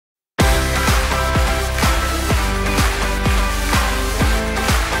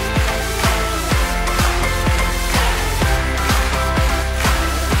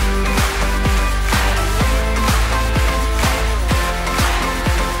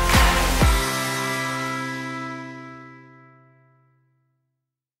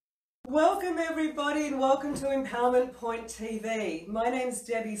Welcome everybody and welcome to Empowerment Point TV. My name's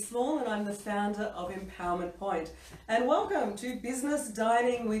Debbie Small and I'm the founder of Empowerment Point. And welcome to Business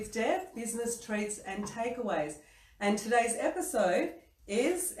Dining with Deb, Business Treats and Takeaways. And today's episode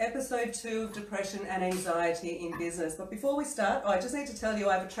is episode 2 of Depression and Anxiety in Business. But before we start, I just need to tell you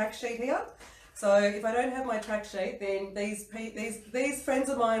I have a track sheet here. So if I don't have my track sheet, then these friends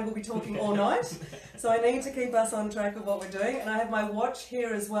of mine will be talking all night. So I need to keep us on track of what we're doing. And I have my watch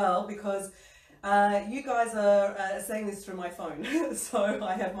here as well because you guys are seeing this through my phone. So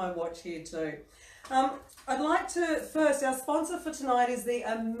I have my watch here too. I'd like to first, our sponsor for tonight is the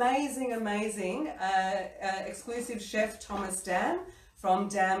amazing exclusive chef Thomas Dan from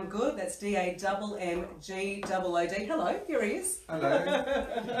Damn Good. That's DAMMGOOD. Hello, here he is. Hello.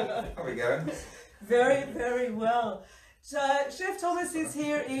 How we going? Very, very well. Chef Thomas is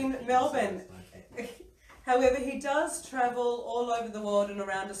here in Melbourne. However, he does travel all over the world and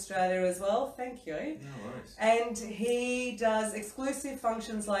around Australia as well. Thank you. No worries. And he does exclusive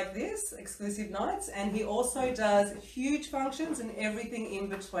functions like this, exclusive nights, and he also does huge functions and everything in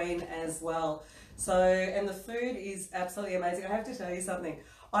between as well. So, and the food is absolutely amazing. I have to tell you something.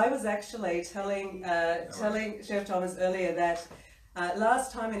 I was actually telling Chef Thomas earlier that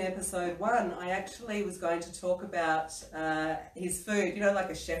last time in episode 1, I actually was going to talk about his food, you know, like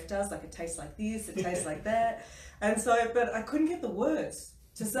a chef does, like it tastes like this, it tastes like that. And so, but I couldn't get the words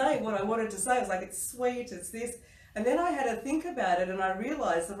to say what I wanted to say. It was like, it's sweet, it's this. And then I had to think about it and I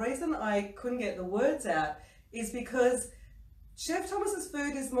realized the reason I couldn't get the words out is because Chef Thomas's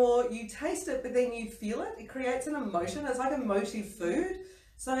food is more, you taste it, but then you feel it. It creates an emotion. It's like emotive food.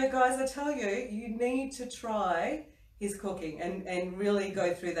 So guys, I tell you, you need to try his cooking and really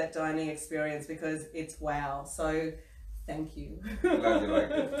go through that dining experience because it's wow. So thank you. Glad you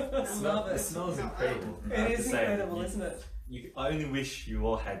like it. I love it. The smell is incredible. It is incredible, isn't it? I only wish you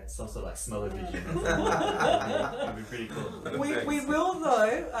all had some sort of like smell-o-vision. It'd be pretty cool. We will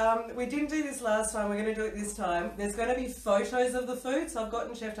though, we didn't do this last time, we're going to do it this time. There's going to be photos of the food, so I've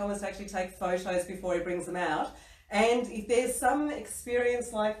gotten Chef Thomas to actually take photos before he brings them out. And if there's some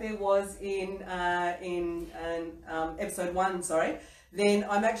experience like there was in episode 1, then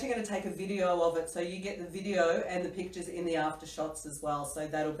I'm actually going to take a video of it, so you get the video and the pictures in the after shots as well, so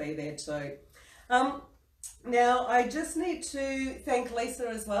that'll be there too. Now, I just need to thank Lisa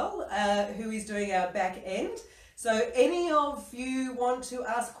as well, who is doing our back end. So any of you want to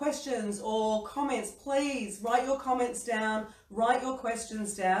ask questions or comments, please write your comments down, write your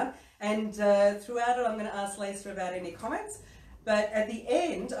questions down, and throughout it I'm going to ask Lisa about any comments. But at the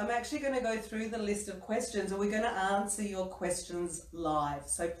end, I'm actually going to go through the list of questions and we're going to answer your questions live.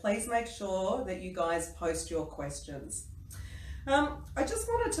 So please make sure that you guys post your questions. I just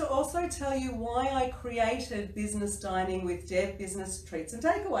wanted to also tell you why I created Business Dining with Deb, Business Treats and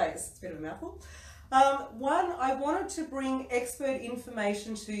Takeaways. It's a bit of a mouthful. One, I wanted to bring expert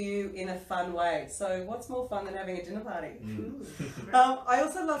information to you in a fun way. So what's more fun than having a dinner party? I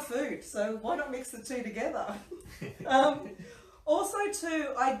also love food, so why not mix the two together? Also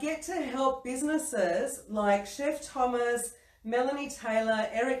too, I get to help businesses like Chef Thomas, Melonie Taylor,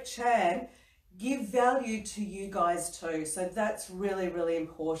 Eric Chan, give value to you guys too. So that's really, really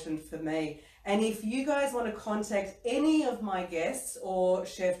important for me. And if you guys want to contact any of my guests or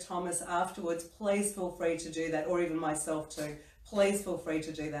Chef Thomas afterwards, please feel free to do that, or even myself too. Please feel free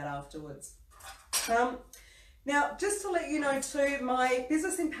to do that afterwards. Now, just to let you know too, my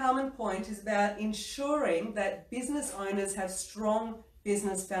Business Empowerment Point is about ensuring that business owners have strong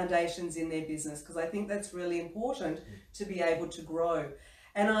business foundations in their business, because I think that's really important to be able to grow.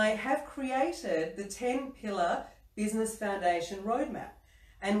 And I have created the 10-pillar business foundation roadmap.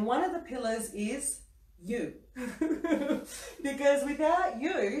 And one of the pillars is you. Because without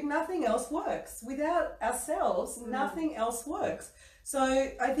you, nothing else works. Without ourselves, nothing else works. So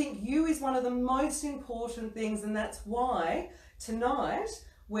I think you is one of the most important things, and that's why tonight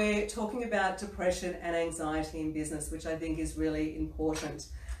we're talking about depression and anxiety in business, which I think is really important.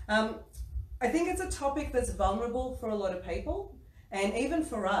 I think it's a topic that's vulnerable for a lot of people, and even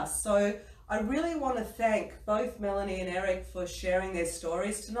for us. So I really want to thank both Melonie and Eric for sharing their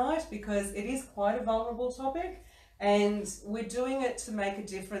stories tonight, because it is quite a vulnerable topic and we're doing it to make a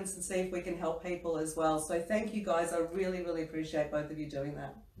difference and see if we can help people as well. So thank you guys. I really, really appreciate both of you doing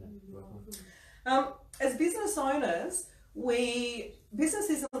that. As business owners, business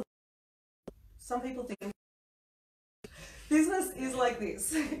isn't, some people think business is like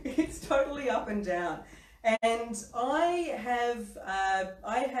this. It's totally up and down. And I have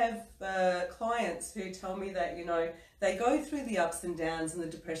clients who tell me that, you know, they go through the ups and downs and the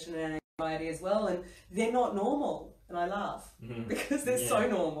depression and anxiety as well, and they're not normal. And I laugh because they're so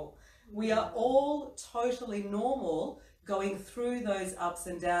normal. We are all totally normal going through those ups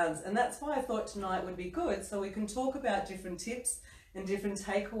and downs. And that's why I thought tonight would be good, so we can talk about different tips and different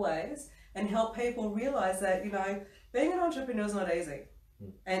takeaways and help people realize that, you know, being an entrepreneur is not easy.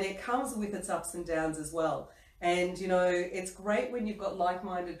 And it comes with its ups and downs as well. And, you know, it's great when you've got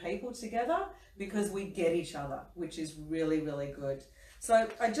like-minded people together because we get each other, which is really, really good. So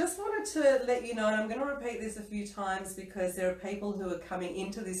I just wanted to let you know, and I'm going to repeat this a few times because there are people who are coming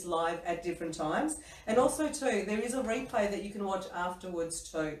into this live at different times. And also too, there is a replay that you can watch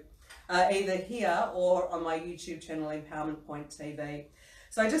afterwards too, either here or on my YouTube channel, Empowerment Point TV.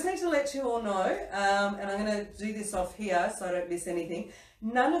 So I just need to let you all know, and I'm going to do this off here so I don't miss anything.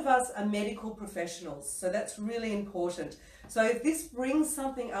 None of us are medical professionals, so that's really important. So if this brings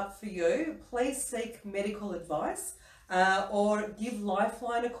something up for you, please seek medical advice or give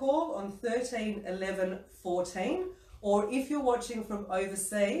Lifeline a call on 13 11 14. Or if you're watching from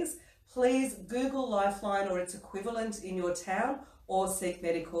overseas, please Google Lifeline or its equivalent in your town or seek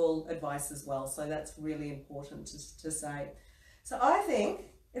medical advice as well. So that's really important to say. So I think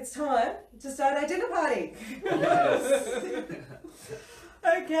it's time to start our dinner party. Yes.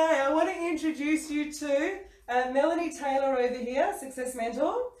 Okay, I want to introduce you to Melonie Taylor over here, Success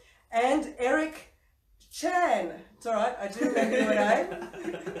Mentor, and Eric Chan. It's all right, I do remember your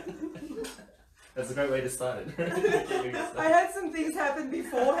name. That's a great way to start it. I had some things happen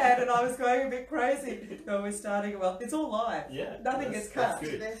beforehand and I was going a bit crazy. No, we're starting well. It's all live. Yeah. Nothing gets cut.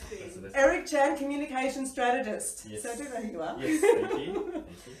 That's good. That's the best. Eric Chan, Communication Strategist. Yes. So I do know who you are. Yes, thank you. Thank you.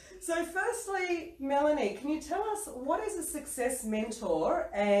 So firstly, Melonie, can you tell us what is a success mentor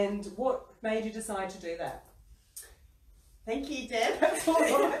and what made you decide to do that? Thank you, Deb. That's all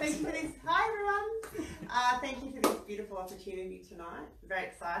right. Thank you for this. Hi, everyone. Thank you for this beautiful opportunity tonight. Very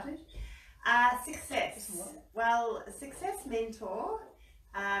excited. Success. Well, a success mentor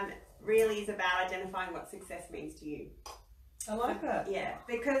really is about identifying what success means to you. I like that. Yeah,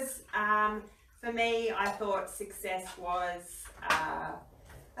 because for me, I thought success was, I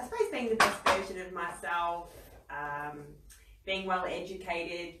suppose, being the best version of myself, being well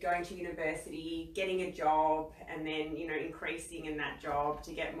educated, going to university, getting a job, and then, you know, increasing in that job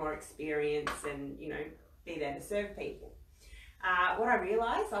to get more experience and, you know, be there to serve people. What I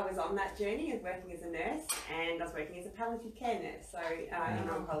realised, I was on that journey of working as a nurse, and I was working as a palliative care nurse, so in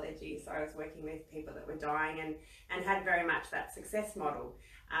oncology. So I was working with people that were dying and had very much that success model,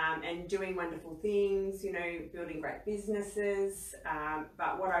 and doing wonderful things, you know, building great businesses.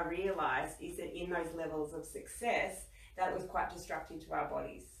 But what I realised is that in those levels of success, that it was quite destructive to our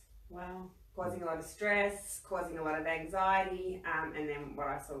bodies. Wow. Causing a lot of stress, causing a lot of anxiety, and then what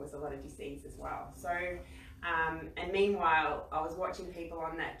I saw was a lot of disease as well. So. And meanwhile, I was watching people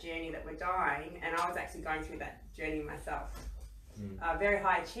on that journey that were dying, and I was actually going through that journey myself. Very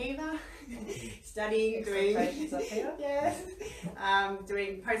high achiever, studying, doing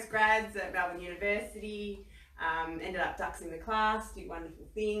doing postgrads at Melbourne University. Ended up duxing the class, did wonderful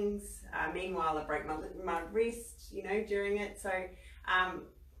things. Meanwhile, I broke my wrist, you know, during it. So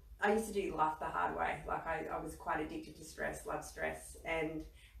I used to do life the hard way. Like I was quite addicted to stress, loved stress, and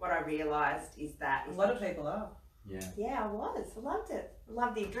what I realised is that a lot of people are. Yeah, I was. I loved it. I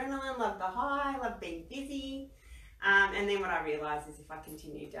loved the adrenaline, loved the high, loved being busy. And then what I realised is if I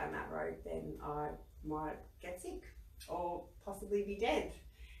continued down that road, then I might get sick or possibly be dead.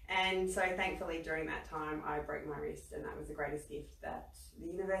 And so thankfully during that time I broke my wrist, and that was the greatest gift that the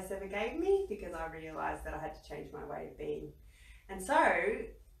universe ever gave me, because I realised that I had to change my way of being. And so,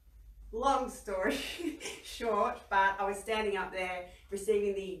 long story short, but I was standing up there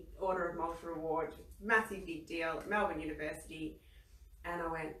receiving the Order of Malta Award, massive big deal at Melbourne University, and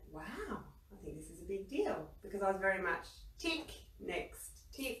I went, wow, I think this is a big deal, because I was very much tick, next,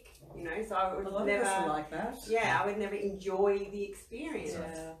 tick, you know, so I would a lot never, of us are like that. Yeah, I would never enjoy the experience.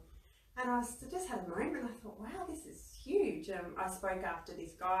 Yeah. And I just had a moment, I thought, wow, this is huge. I spoke after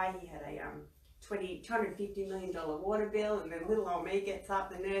this guy, he had a $250 million water bill, and then little old me gets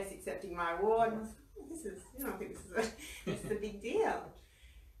up, the nurse accepting my award, and I was like, oh, this is, you know, I think this is a big deal.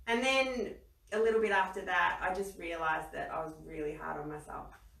 And then a little bit after that, I just realised that I was really hard on myself.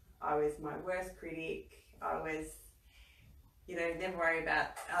 I was my worst critic. I was, you know, never worry about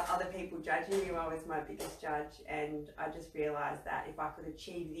other people judging me. I was my biggest judge, and I just realised that if I could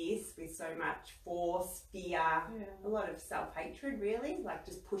achieve this with so much force, fear, a lot of self-hatred really, like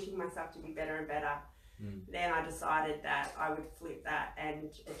just pushing myself to be better and better, then I decided that I would flip that and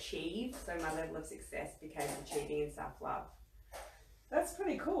achieve. So my level of success became achieving and self-love. That's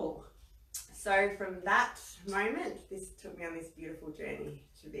pretty cool. So from that moment, this took me on this beautiful journey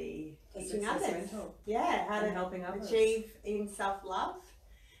to be teaching others. Mentor. Yeah, how and to helping others. achieve in self-love,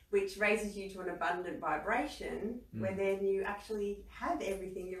 which raises you to an abundant vibration where then you actually have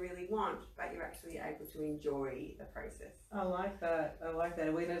everything you really want, but you're actually able to enjoy the process. I like that. I like that.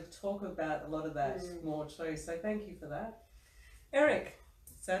 And we're going to talk about a lot of that more too. So thank you for that. Eric,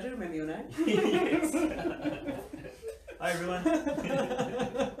 so I do remember your name. Yes. Hi everyone.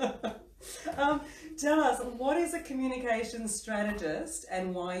 Tell us, what is a communication strategist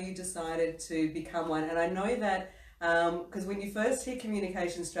and why you decided to become one? And I know that because when you first hear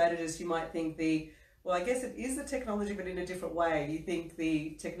communication strategist, you might think well, I guess it is the technology, but in a different way. You think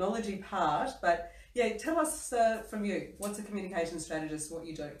the technology part, but yeah, tell us from you, what's a communication strategist, what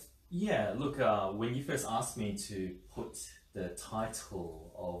you do? Yeah, look, when you first asked me to put the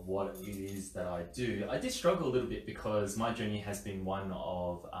title of what it is that I do, I did struggle a little bit because my journey has been one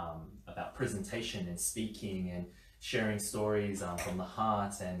of about presentation and speaking and sharing stories from the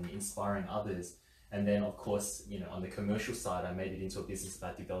heart and inspiring others. And then, of course, you know, on the commercial side, I made it into a business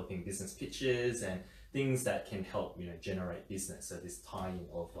about developing business pitches and things that can help, you know, generate business. So this tie-in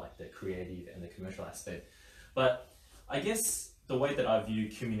of like the creative and the commercial aspect. But I guess the way that I view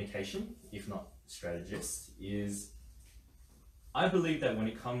communication, if not strategist, is I believe that when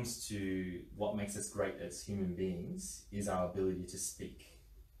it comes to what makes us great as human beings is our ability to speak.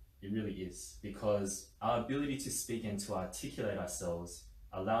 It really is, because our ability to speak and to articulate ourselves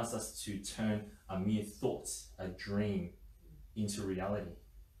allows us to turn a mere thought, a dream, into reality.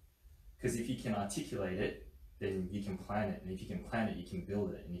 Because if you can articulate it, then you can plan it. And if you can plan it, you can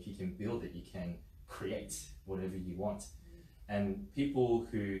build it. And if you can build it, you can create whatever you want. And people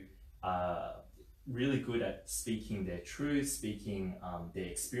who are really good at speaking their truth, speaking their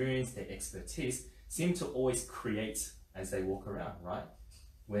experience, their expertise, seem to always create as they walk around, right?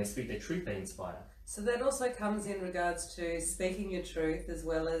 When they speak their truth, they inspire. So that also comes in regards to speaking your truth, as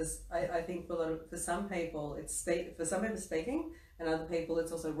well as I think for some people it's speaking, and other people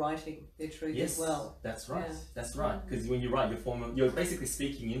it's also writing their truth as well. That's right. Yeah. That's right. Because when you write you're basically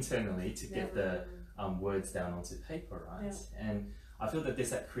speaking internally to get the words down onto paper, right? Yeah. And I feel that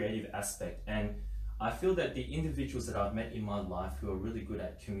there's that creative aspect, and I feel that the individuals that I've met in my life who are really good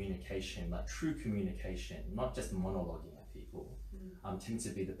at communication, like true communication, not just monologuing at people, tend to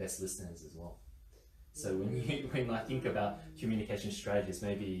be the best listeners as well. So when I think about communication strategies,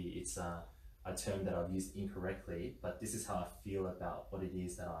 maybe it's a term that I've used incorrectly, but this is how I feel about what it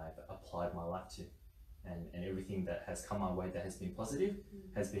is that I've applied my life to. And everything that has come my way that has been positive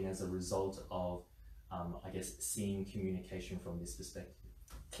has been as a result of, I guess, seeing communication from this perspective.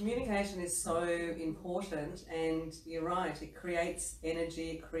 Communication is so important, and you're right, it creates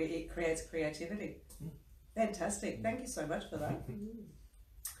energy, it creates creativity. Fantastic, thank you so much for that.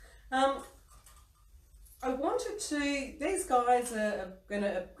 I wanted to, these guys are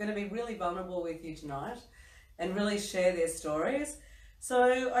gonna be really vulnerable with you tonight and really share their stories.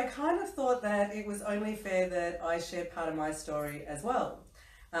 So I kind of thought that it was only fair that I share part of my story as well,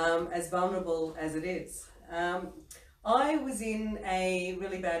 as vulnerable as it is. I was in a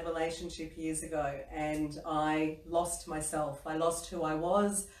really bad relationship years ago, and I lost myself. I lost who I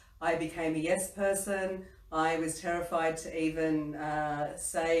was. I became a yes person. I was terrified to even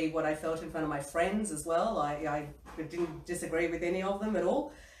say what I felt in front of my friends as well. I didn't disagree with any of them at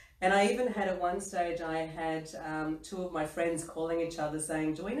all. And I even had at one stage, I had two of my friends calling each other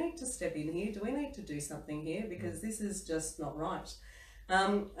saying, do we need to step in here? Do we need to do something here? Because this is just not right.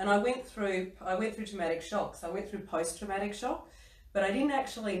 And I went through traumatic shocks. I went through post-traumatic shock, but I didn't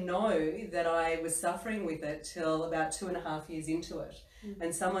actually know that I was suffering with it till about 2.5 years into it.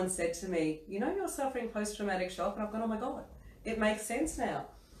 And someone said to me, you know, you're suffering post-traumatic shock. And I've gone, oh my God, it makes sense now.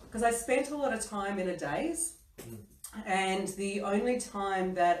 Because I spent a lot of time in a daze. And the only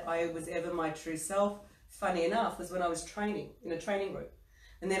time that I was ever my true self, funny enough, was when I was training in a training group.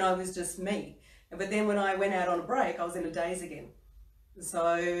 And then I was just me. But then when I went out on a break, I was in a daze again.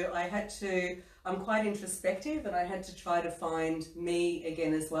 So I had to, I'm quite introspective, and I had to try to find me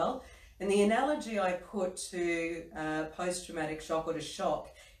again as well. And the analogy I put to post-traumatic shock or to shock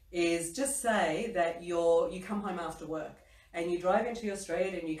is just say that you come home after work and you drive into your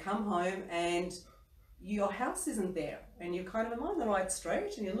street and you come home and your house isn't there, and you kind of, am I on the right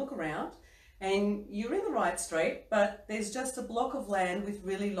street? And you look around and you're in the right street, but there's just a block of land with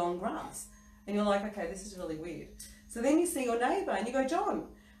really long grass. And you're like, okay, this is really weird. So then you see your neighbour and you go, John,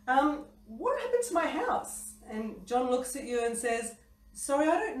 what happened to my house? And John looks at you and says, sorry,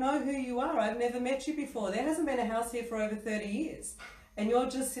 I don't know who you are. I've never met you before. There hasn't been a house here for over 30 years. And you're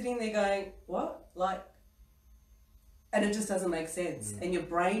just sitting there going, what? And it just doesn't make sense. And your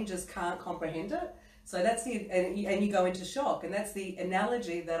brain just can't comprehend it. So that's and you go into shock. And that's the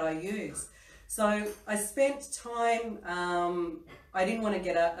analogy that I use. So I spent time. I didn't want to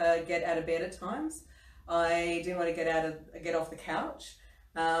get out of bed at times. I didn't want to get off the couch.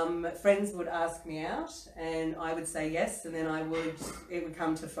 Friends would ask me out, and I would say yes, and then it would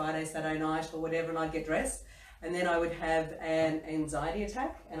come to Friday, Saturday night, or whatever, and I'd get dressed, and then I would have an anxiety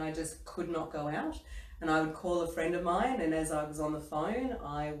attack, and I just could not go out. And I would call a friend of mine, and as I was on the phone,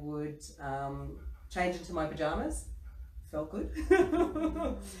 I would change into my pajamas, felt good,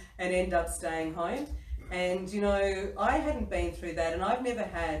 and end up staying home. And, you know, I hadn't been through that, and I've never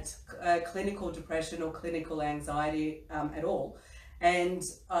had clinical depression or clinical anxiety at all. And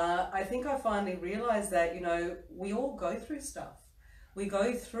I think I finally realised that, you know, we all go through stuff. We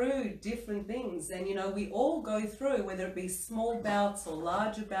go through different things, and, you know, we all go through, whether it be small bouts or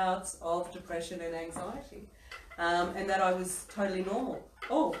larger bouts of depression and anxiety, and that I was totally normal.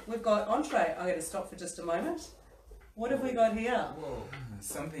 Oh, we've got entree. I'm going to stop for just a moment. What have we got here? Whoa,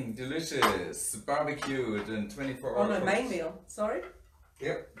 something delicious, barbecued and 24 hours. Oh no, main meal. Sorry.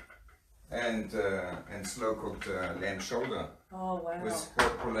 Yep. And slow cooked lamb shoulder Oh wow. with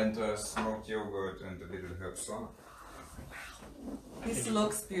herb polenta, smoked yogurt, and a little herb salt. This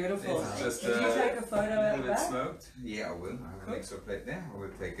looks beautiful. It's just Did you take a photo a out little of bit that? smoked. Yeah, I will. I have Cool. an extra plate there. I will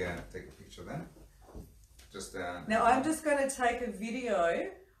take a picture then. Just Now I'm just going to take a video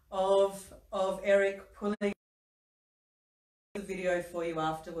of Eric pulling the video for you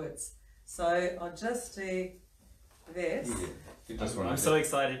afterwards. So I'll just do this. yeah. You just I'm want so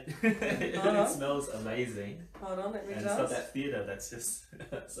excited. It Uh-huh. smells amazing. Hold on, let me And it's got just. that theatre that's just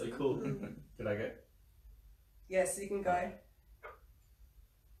so cool. Did I go? Yes, you can go.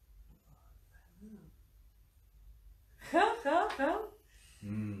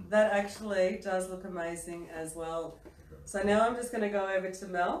 That actually does look amazing as well. So now I'm just going to go over to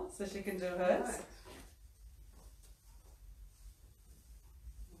Mel so she can do hers. Right.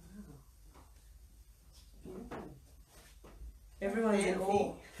 Everyone's in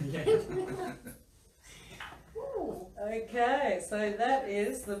awe. Yeah. Ooh. Okay, so that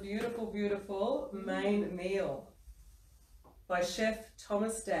is the beautiful, beautiful main meal by Chef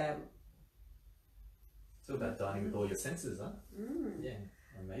Thomas Dam. It's all about dining with all your senses, huh? Yeah,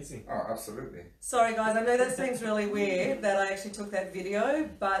 amazing. Oh, absolutely. Sorry guys, I know that seems really weird that I actually took that video,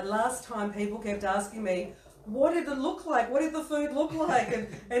 but last time people kept asking me, what did it look like? What did the food look like?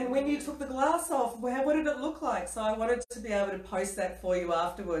 And when you took the glass off, what did it look like? So I wanted to be able to post that for you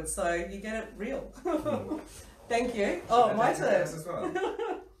afterwards, so you get it real. Thank you. Oh, Should I my take turn. yours as well?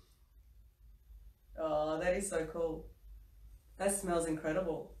 Oh, that is so cool. That smells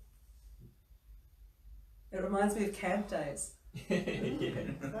incredible. It reminds me of camp days. Yeah,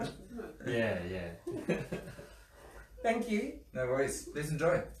 yeah. Thank you. No worries. Please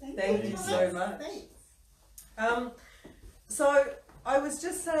enjoy. Thank you so much. So I was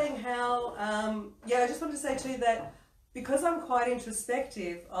just saying how, I just wanted to say too that because I'm quite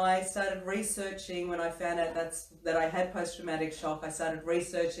introspective, I started researching when I found out that I had post-traumatic shock. I started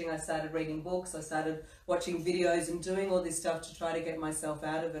researching, I started reading books, I started watching videos and doing all this stuff to try to get myself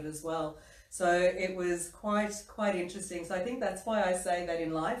out of it as well. So it was quite interesting. So I think that's why I say that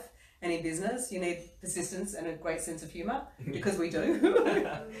in life and in business, you need persistence and a great sense of humour, because we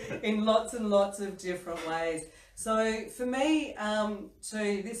do, in lots and lots of different ways. So for me,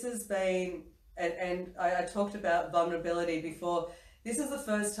 too, this has been, and I talked about vulnerability before, this is the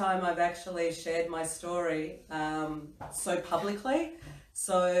first time I've actually shared my story so publicly.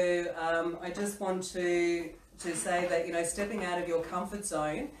 So I just want to say that, you know, stepping out of your comfort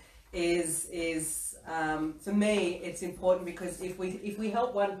zone is for me, it's important, because if we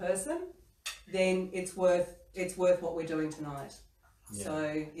help one person, then it's worth what we're doing tonight.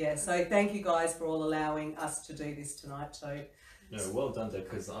 Yeah. So thank you guys for all allowing us to do this tonight too. No, well done though,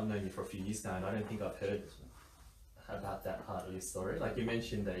 because I've known you for a few years now, and I don't think I've heard about that part of your story. Like you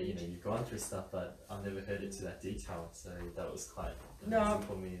mentioned that, you know, you've gone through stuff, but I've never heard it to that detail, so that was quite amazing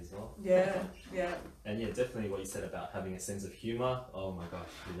for me as well. Yeah. And yeah, definitely what you said about having a sense of humour. Oh my gosh,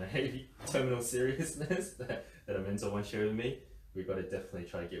 you know, terminal seriousness that a mentor once shared with me. We've got to definitely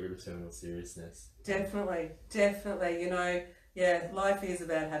try to get rid of terminal seriousness. Definitely. You know, life is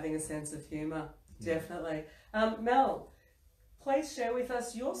about having a sense of humour. Definitely. Mel, please share with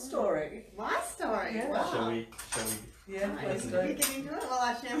us your story. My story? Yeah. Wow. Shall we? Yeah, Nice. please You do. get into it while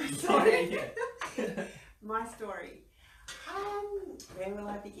I share my story. Yeah. My story. Where will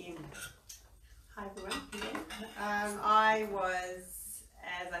I begin? Hi everyone. Yeah. I was,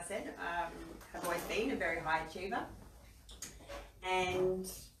 as I said, have always been a very high achiever, and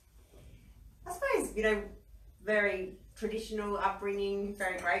I suppose, you know, very traditional upbringing,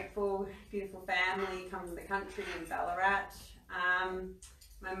 very grateful, beautiful family, come from the country in Ballarat.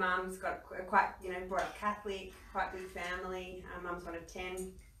 My mum's got quite, brought up Catholic, quite big family. Mum's one of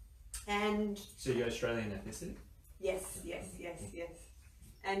 10. And So you're Australian ethnicity? yes.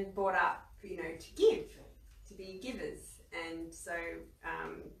 And brought up, to give, to be givers. And so,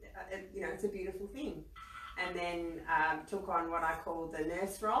 it's a beautiful thing. And then took on what I call the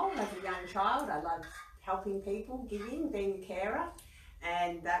nurse role as a young child. I loved helping people, giving, being a carer.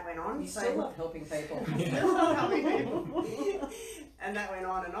 And that went on. You still love helping people. Still love helping people. And that went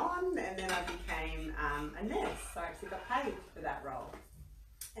on. And then I became a nurse. So I actually got paid for that role.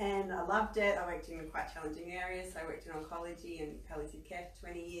 And I loved it. I worked in quite challenging areas. So I worked in oncology and palliative care for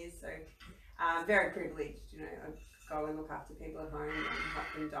 20 years. So very privileged, I'd go and look after people at home and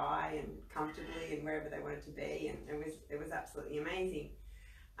help them die and comfortably and wherever they wanted to be. And it was absolutely amazing.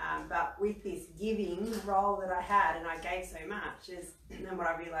 But with this giving role that I had, and I gave so much, and what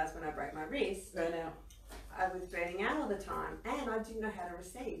I realised when I broke my wrist, Burnout. I was burning out all the time, and I didn't know how to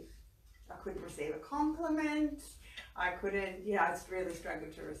receive. I couldn't receive a compliment. I couldn't, I really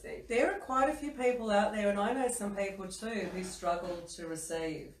struggled to receive. There are quite a few people out there, and I know some people too, who struggle to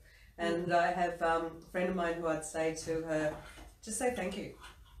receive. And I have a friend of mine who I'd say to her, just say thank you.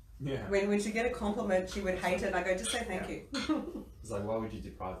 Yeah. When she'd get a compliment, she would hate it, and I go, just say thank you. It's like, why would you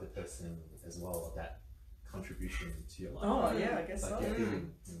deprive the person as well of that contribution to your life? Oh, yeah, I guess Like so. they're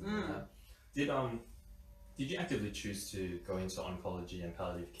giving and that. Did you actively choose to go into oncology and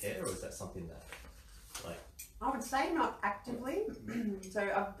palliative care, or is that something that, like? I would say not actively. So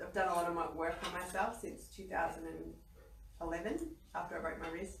I've done a lot of my work on myself since 2011, after I broke my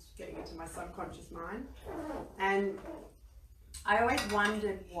wrist, getting into my subconscious mind. And I always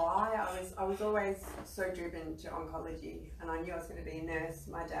wondered why. I was always so driven to oncology, and I knew I was going to be a nurse.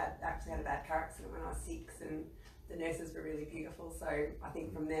 My dad actually had a bad car accident when I was 6, and the nurses were really beautiful. So I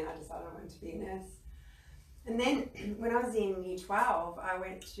think from then I decided I wanted to be a nurse. And then when I was in year 12, I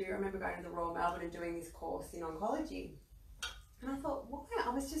remember going to the Royal Melbourne and doing this course in oncology. And I thought, why? I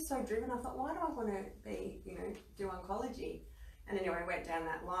was just so driven. I thought, why do I want to be, do oncology? And anyway, I went down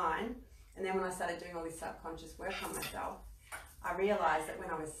that line. And then when I started doing all this subconscious work on myself, I realised that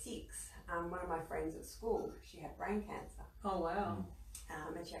when I was 6, one of my friends at school, she had brain cancer. Oh, wow.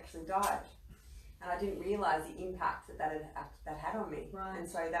 And she actually died. And I didn't realise the impact that had on me. Right. And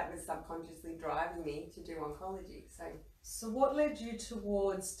so that was subconsciously driving me to do oncology. So what led you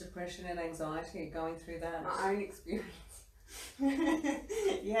towards depression and anxiety, going through that? My own experience.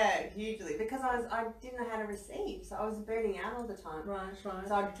 Yeah, hugely. Because I didn't know how to receive. So I was burning out all the time. Right.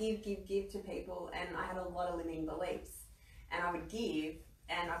 So I'd give to people, and I had a lot of limiting beliefs. And I would give,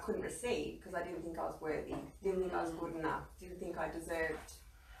 and I couldn't receive because I didn't think I was worthy, didn't think I was good enough, didn't think I deserved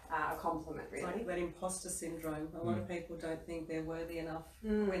a compliment, really. It's like that imposter syndrome. A lot of people don't think they're worthy enough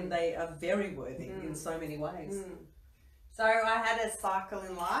when they are very worthy in so many ways. So I had a cycle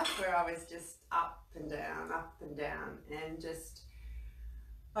in life where I was just up and down, and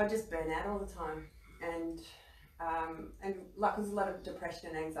I would just burn out all the time. And like there's a lot of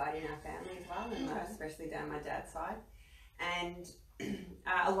depression and anxiety in our family as well, and especially down my dad's side. And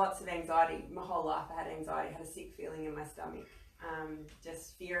lots of anxiety. My whole life I had anxiety, I had a sick feeling in my stomach.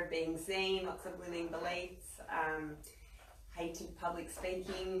 Just fear of being seen, lots of limiting beliefs, hated public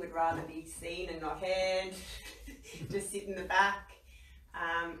speaking, would rather be seen and not heard, just sit in the back.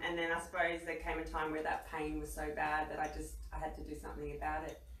 And then I suppose there came a time where that pain was so bad that I had to do something about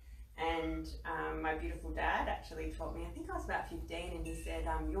it. And my beautiful dad actually taught me, I think I was about 15, and he said,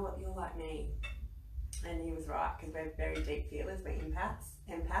 you're like me. And he was right, because we're very deep feelers, we're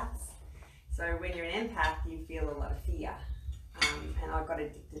empaths. So when you're an empath, you feel a lot of fear. And I got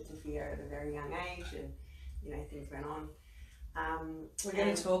addicted to fear at a very young age, and things went on. We're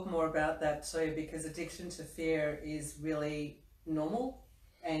going to talk more about that too, because addiction to fear is really normal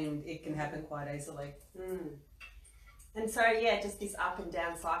and it can happen quite easily. And so just this up and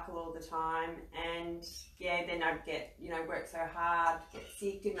down cycle all the time, and then I'd get, work so hard, get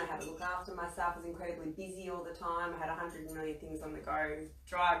sick, didn't know how to look after myself, was incredibly busy all the time, I had 100 million things on the go,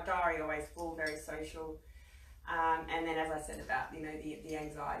 diary always full, very social. And then as I said about, the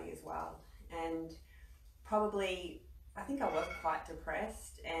anxiety as well. And probably, I think I was quite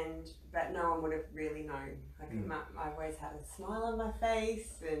depressed, but no one would have really known. I always had a smile on my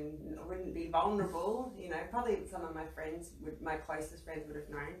face and I wouldn't be vulnerable. Probably some of my friends, my closest friends would have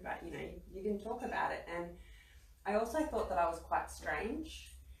known, but you didn't talk about it. And I also thought that I was quite strange.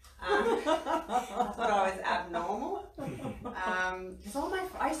 I thought I was abnormal.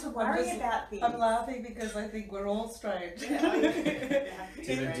 Because I used to worry about things. I'm laughing because I think we're all strange. To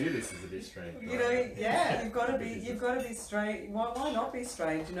even do this is a bit strange. You've got to be straight. Why not be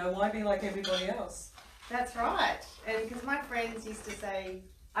strange? Why be like everybody else? That's right. And because my friends used to say,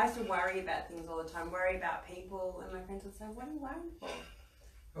 I used to worry about things all the time, worry about people, and my friends would say, what are you worrying for?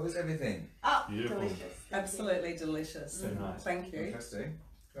 How is everything? Oh, Beautiful. delicious. Thank Absolutely delicious. So nice. Thank you. Interesting.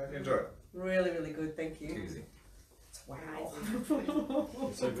 Glad you enjoy it. Really, really good. Thank you. Easy. Wow.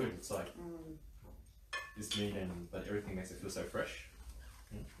 It's so good. It's like this meat but everything makes it feel so fresh.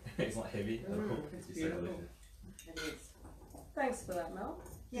 It's not heavy at all. It's It's so beautiful. delicious. It is. Thanks for that, Mel.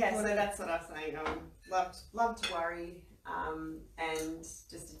 Yeah, so that's what I was saying. Loved to worry, and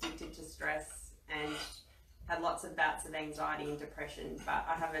just addicted to stress, and had lots of bouts of anxiety and depression. But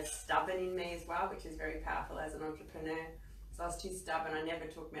I have a stubborn in me as well, which is very powerful as an entrepreneur. So I was too stubborn. I never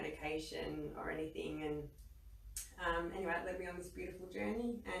took medication or anything, and anyway, it led me on this beautiful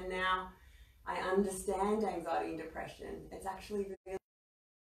journey. And now I understand anxiety and depression. It's actually really.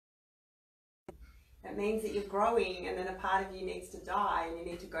 It means that you're growing, and then a part of you needs to die, and you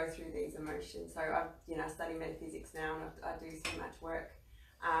need to go through these emotions. So I study metaphysics now, and I do so much work.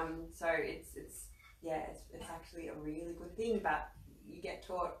 So it's actually a really good thing. But you get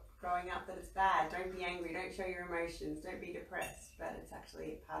taught growing up that it's bad. Don't be angry. Don't show your emotions. Don't be depressed. But it's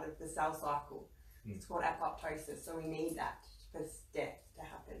actually a part of the cell cycle. It's called apoptosis. So we need that for death to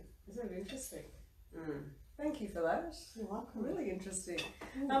happen. Isn't it interesting? Mm. Thank you for that. You're welcome. Really interesting.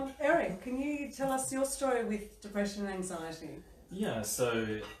 Erin, can you tell us your story with depression and anxiety? Yeah,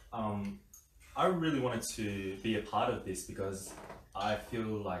 so I really wanted to be a part of this because I feel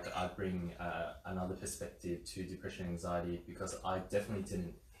like I bring another perspective to depression and anxiety, because I definitely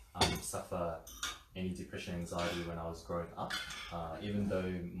didn't suffer any depression and anxiety when I was growing up. Even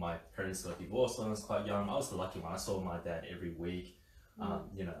though my parents got divorced when I was quite young, I was the lucky one. I saw my dad every week.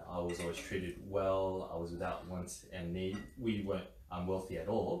 I was always treated well. I was without want and need. We weren't wealthy at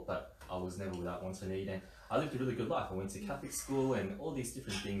all, but I was never without want and need. And I lived a really good life. I went to Catholic school and all these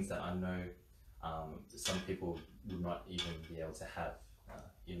different things that I know some people would not even be able to have,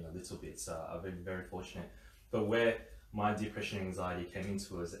 even a little bit. So I've been very fortunate. But where my depression and anxiety came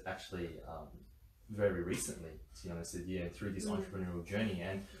into was actually very recently, to be honest with you, and through this entrepreneurial journey.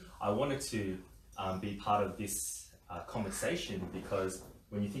 And I wanted to be part of this conversation, because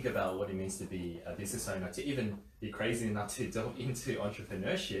when you think about what it means to be a business owner, to even be crazy enough to delve into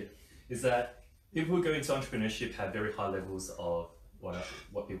entrepreneurship, is that people who go into entrepreneurship have very high levels of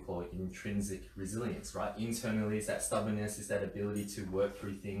what people call intrinsic resilience, right? Internally, it's that stubbornness, it's that ability to work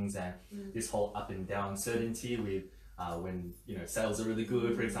through things, and this whole up and down certainty with when sales are really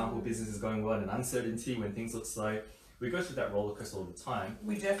good, for example, business is going well, and uncertainty when things look slow. We go through that roller coaster all the time.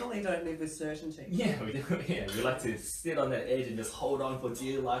 We definitely don't live with certainty. Yeah, we do. Yeah, we like to sit on that edge and just hold on for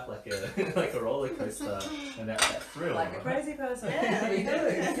dear life like a like a roller coaster, and that thrill. Like a right? crazy person. Yeah, we do.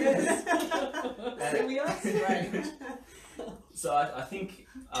 Yes. So we are great. So I think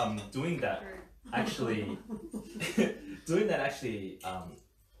doing that actually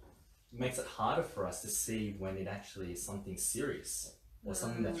makes it harder for us to see when it actually is something serious or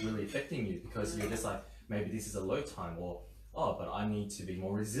something that's really affecting you, because you're just like, maybe this is a low time, or but I need to be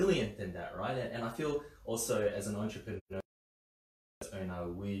more resilient than that, right? And I feel also as an entrepreneur owner,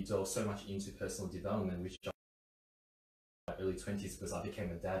 we delve so much into personal development, which my early 20s, because I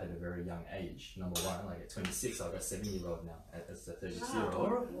became a dad at a very young age. Number one, like at 26, I've got a 7-year-old now as a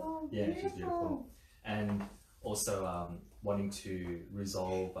 32-year-old. Yeah, she's beautiful. And also wanting to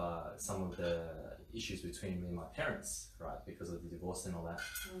resolve some of the issues between me and my parents, right, because of the divorce and all that.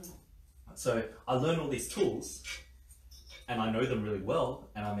 So I learned all these tools, and I know them really well,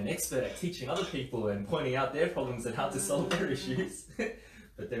 and I'm an expert at teaching other people and pointing out their problems and how to solve their issues.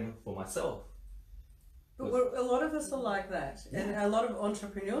 But then for myself, But a lot of us are like that, and a lot of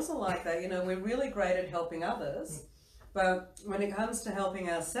entrepreneurs are like that. We're really great at helping others, but when it comes to helping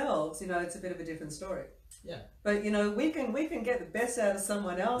ourselves, it's a bit of a different story. Yeah. But we can get the best out of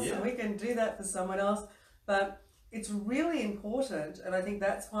someone else, and we can do that for someone else. But it's really important, and I think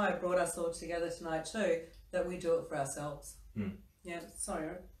that's why I brought us all together tonight too, that we do it for ourselves. Yeah,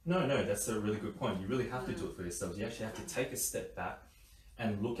 sorry. No, that's a really good point. You really have to do it for yourselves. You actually have to take a step back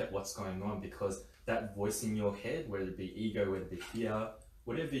and look at what's going on, because that voice in your head, whether it be ego, whether it be fear,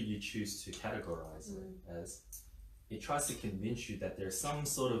 whatever you choose to categorize it as, it tries to convince you that there's some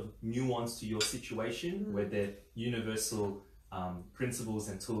sort of nuance to your situation where the universal principles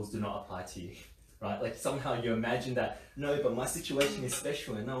and tools do not apply to you. Right? Like somehow you imagine that, no, but my situation is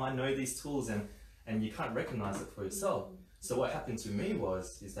special, and no, I know these tools, and you can't recognize it for yourself. So what happened to me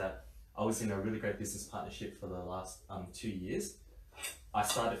is that I was in a really great business partnership for the last 2 years. I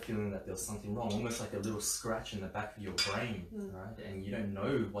started feeling that there was something wrong, almost like a little scratch in the back of your brain, right? And you don't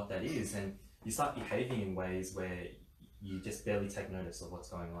know what that is, and you start behaving in ways where you just barely take notice of what's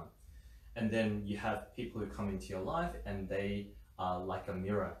going on. And then you have people who come into your life and they are like a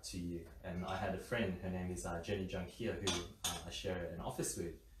mirror to you. And I had a friend, her name is Jenny Junkia, who I share an office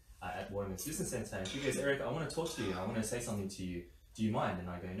with at Waterman's Business Centre. And she goes, Eric, I want to talk to you and I want to say something to you. Do you mind? And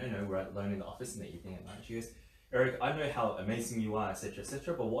I go, no, we're alone in the office in the evening at night. She goes, Eric, I know how amazing you are,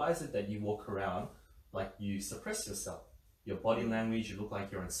 etc., but why is it that you walk around like you suppress yourself? Your body language, you look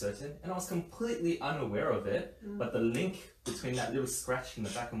like you're uncertain. And I was completely unaware of it, but the link between that little scratch in the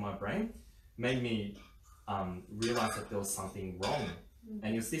back of my brain made me realize that there was something wrong.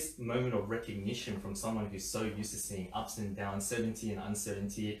 And it was this moment of recognition from someone who's so used to seeing ups and downs, certainty and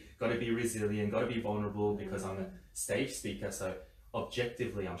uncertainty, got to be resilient, got to be vulnerable because I'm a stage speaker. So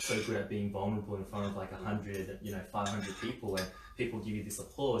objectively, I'm so good at being vulnerable in front of like 100, 500 people, and people give you this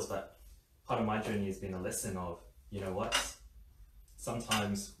applause. But part of my journey has been a lesson of, you know what,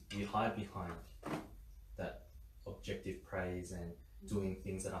 sometimes we hide behind that objective praise and doing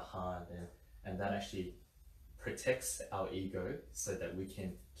things that are hard, and that actually protects our ego so that we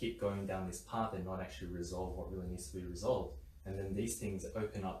can keep going down this path and not actually resolve what really needs to be resolved. And then these things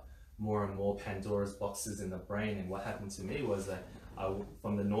open up more and more Pandora's boxes in the brain. And what happened to me was that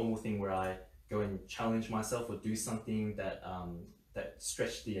from the normal thing where I go and challenge myself or do something that that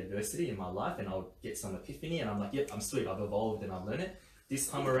stretched the adversity in my life, and I'll get some epiphany and I'm like, yep, I'm sweet, I've evolved and I've learned it. This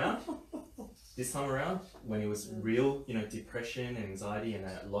time around, when it was real, depression and anxiety and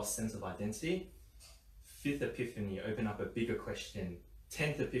a lost sense of identity, 5th epiphany, open up a bigger question.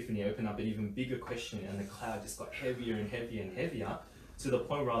 10th epiphany, open up an even bigger question, and the cloud just got heavier and heavier and heavier to the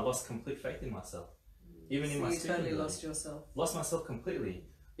point where I lost complete faith in myself. Even so in my you totally lost yourself. Lost myself completely.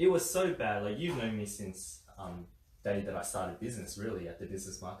 It was so bad. Like, you've known me since day that I started business, really, at the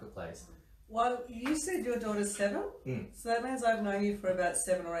business marketplace. Well, you said your daughter's 7, so that means I've known you for about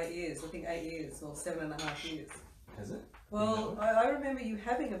 7 or 8 years. I think 8 years or 7.5 years. Has it? Well, I remember you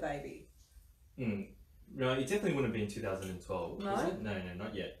having a baby. No, it definitely wouldn't have been 2012. No? Was it? No,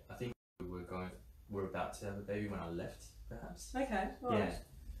 not yet. I think we're about to have a baby when I left, perhaps. Okay, all Yeah, right.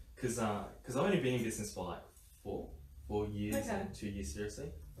 because I've only been in business for like 4 years and 2 years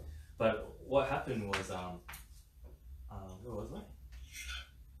seriously. But what happened was, where was I?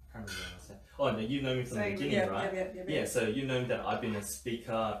 I can't remember what I said. Oh, no, you've known me from the beginning, right? Yeah, so you've known that I've been a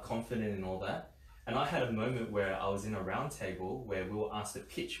speaker, confident and all that. And I had a moment where I was in a round table where we were asked to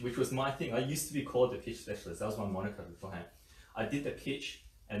pitch, which was my thing. I used to be called the pitch specialist. That was my moniker beforehand. I did the pitch,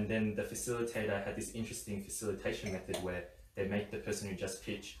 and then the facilitator had this interesting facilitation method where they make the person who just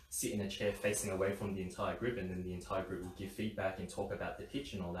pitched sit in a chair facing away from the entire group, and then the entire group would give feedback and talk about the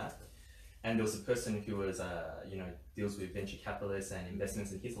pitch and all that. And there was a person who was, deals with venture capitalists and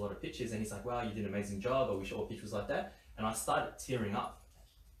investments and hits a lot of pitches, and he's like, wow, you did an amazing job, I wish all pitch was like that. And I started tearing up,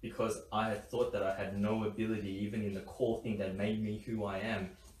 because I had thought that I had no ability, even in the core thing that made me who I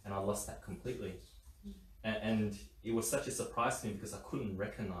am, and I lost that completely. And it was such a surprise to me because I couldn't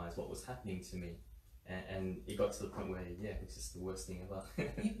recognize what was happening to me. And it got to the point where, yeah, it's just the worst thing ever.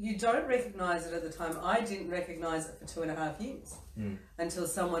 You don't recognize it at the time. I didn't recognize it for 2.5 years until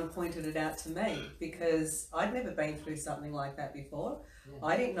someone pointed it out to me, because I'd never been through something like that before. Yeah.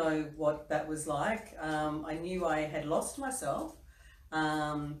 I didn't know what that was like. I knew I had lost myself.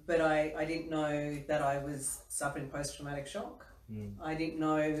 But I didn't know that I was suffering post-traumatic shock. I didn't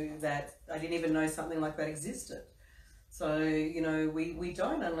know that, I didn't even know something like that existed. So, we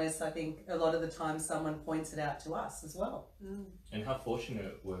don't, unless I think a lot of the time someone points it out to us as well. And how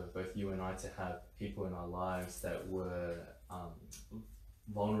fortunate were both you and I to have people in our lives that were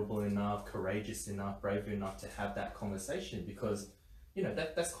vulnerable enough, courageous enough, brave enough to have that conversation, because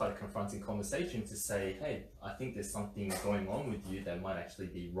that's quite a confronting conversation to say, hey, I think there's something going on with you that might actually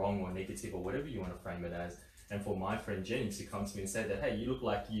be wrong or negative or whatever you want to frame it as. And for my friend Jenny to come to me and say that, hey, you look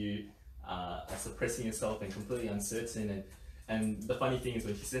like you are suppressing yourself and completely uncertain. And the funny thing is,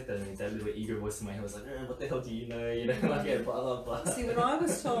 when she said that, that little ego voice in my head was like, what the hell do you know? Like, yeah, blah, blah, blah. See, when I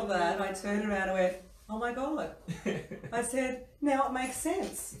was told that, I turned around and went, oh my God. I said, now it makes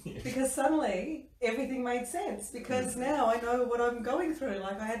sense. Because suddenly everything made sense. Because now I know what I'm going through.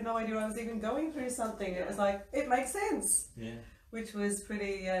 Like, I had no idea I was even going through something. It was like, it makes sense. Yeah. Which was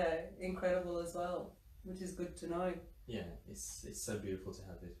pretty incredible as well, which is good to know. Yeah, it's so beautiful to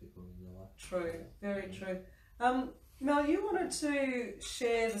have those people in your life. True, very true. Mel, you wanted to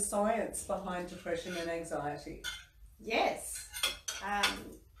share the science behind depression and anxiety. Yes.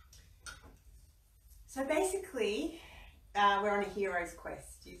 So basically, we're on a hero's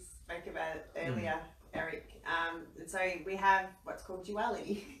quest. You spoke about it earlier, Eric. And so we have what's called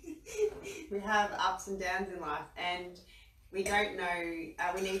duality. We have ups and downs in life, and we don't know,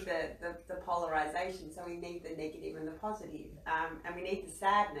 we need the polarization, so we need the negative and the positive. And we need the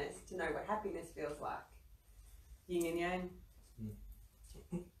sadness to know what happiness feels like. Yin and yang.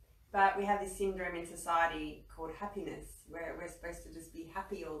 But we have this syndrome in society called happiness, where we're supposed to just be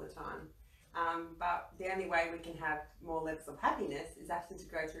happy all the time. But the only way we can have more levels of happiness is actually to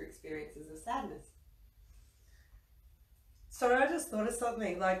go through experiences of sadness. So I just thought of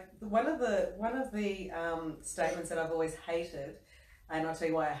something, like one of the statements that I've always hated, and I'll tell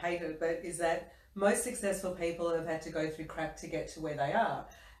you why I hate it, but is that most successful people have had to go through crap to get to where they are.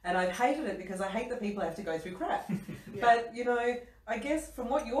 And I've hated it because I hate that people have to go through crap. Yeah. But, you know, I guess from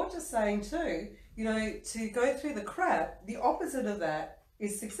what you're just saying too, you know, to go through the crap, the opposite of that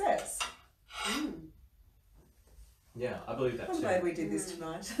is success. Yeah, I believe that I'm too. glad we did this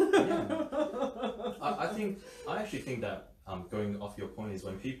tonight. Yeah. I actually think that going off your point is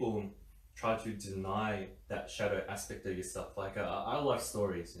when people try to deny that shadow aspect of yourself. Like I love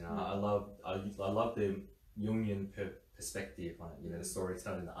stories, you know. I love the Jungian perspective on it, you know, the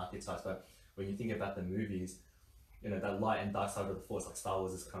storytelling, the archetypes. But when you think about the movies, you know, that light and dark side of the force, like Star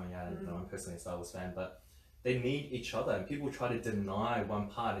Wars is coming out, and you know, I'm personally a Star Wars fan, but they need each other, and people try to deny one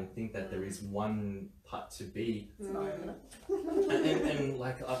part and think that there is one part to be. And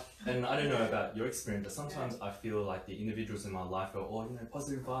like, and I don't know about your experience, but sometimes I feel like the individuals in my life are all, you know,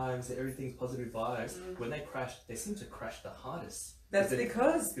 positive vibes, everything's positive vibes. When they crash, they seem to crash the hardest. That's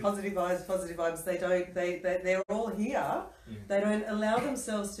because positive vibes, they're all here. They don't allow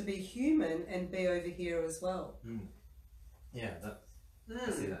themselves to be human and be over here as well. Yeah,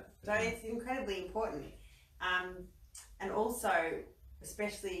 I see that. So it's incredibly important. And also,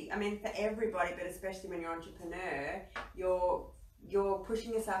 especially, I mean, for everybody, but especially when you're an entrepreneur, you're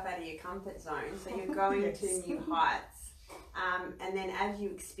pushing yourself out of your comfort zone. So you're going to new heights. And then as you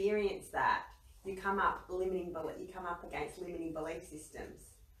experience that, you come up against limiting belief systems.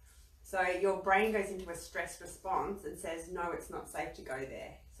 So your brain goes into a stress response and says, no, it's not safe to go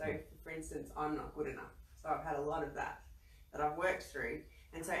there. So for instance, I'm not good enough. So I've had a lot of that I've worked through.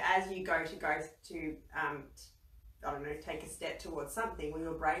 And so as you go to I don't know, take a step towards something, well,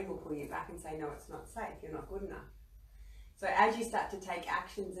 your brain will pull you back and say, no, it's not safe, you're not good enough. So as you start to take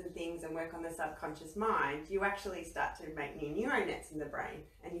actions and things and work on the subconscious mind, you actually start to make new neural nets in the brain,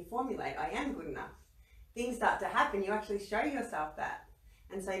 and you formulate, I am good enough. Things start to happen, you actually show yourself that.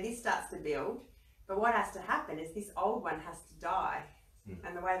 And so this starts to build, but what has to happen is this old one has to die.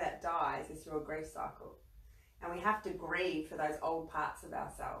 And the way that dies is through a grief cycle. And we have to grieve for those old parts of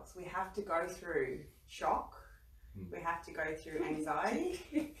ourselves. We have to go through shock. We have to go through anxiety.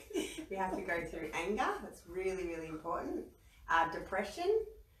 We have to go through anger. That's really, really important. Depression,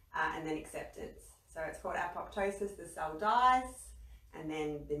 and then acceptance. So it's called apoptosis. The cell dies, and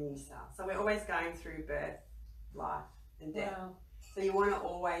then the new cell. So we're always going through birth, life, and death. Wow. So you want to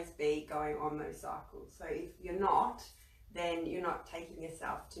always be going on those cycles. So if you're not, then you're not taking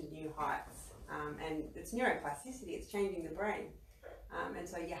yourself to new heights. And it's neuroplasticity, it's changing the brain. And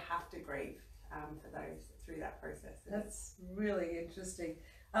so you have to grieve for those through that process. That's really interesting.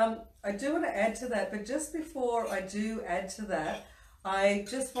 I do want to add to that, but just before I do add to that, I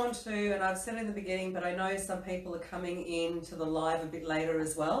just want to, and I've said it in the beginning, but I know some people are coming in to the live a bit later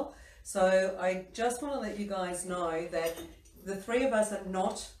as well. So I just want to let you guys know that the three of us are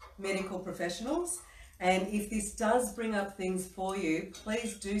not medical professionals. And if this does bring up things for you,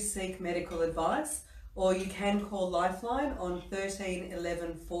 please do seek medical advice, or you can call Lifeline on 13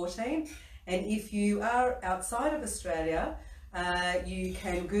 11 14. And if you are outside of Australia, you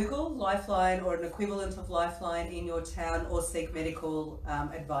can Google Lifeline or an equivalent of Lifeline in your town, or seek medical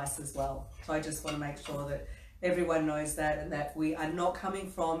advice as well. So I just want to make sure that everyone knows that, and that we are not coming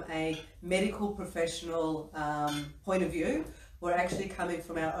from a medical professional point of view. We're actually coming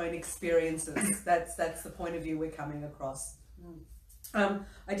from our own experiences. That's the point of view we're coming across.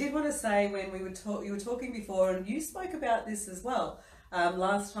 I did want to say, when you were talking before, and you spoke about this as well,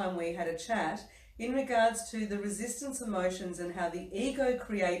 last time we had a chat, in regards to the resistance emotions and how the ego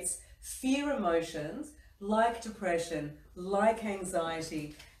creates fear emotions like depression, like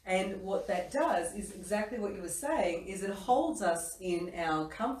anxiety. And what that does is exactly what you were saying, is it holds us in our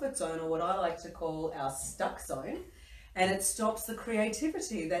comfort zone, or what I like to call our stuck zone. And it stops the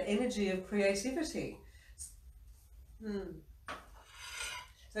creativity, that energy of creativity.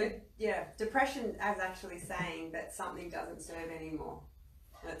 So yeah, depression is actually saying that something doesn't serve anymore.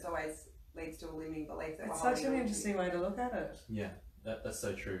 And it's always leads to a limiting belief that It's such an interesting way to look at it. Yeah, that's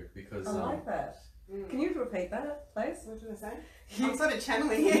so true, because I like that. Can you repeat that, please? What did I say? I'm sort of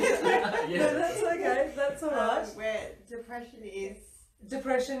channeling it. No, that's okay. That's all right. Where depression is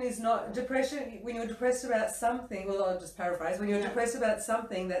Depression is not depression. When you're depressed about something, well, I'll just paraphrase. When you're depressed about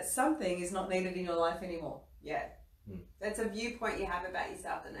something, that something is not needed in your life anymore. Yeah. That's a viewpoint you have about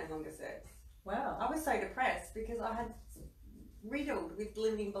yourself that no longer serves. Wow. I was so depressed because I had riddled with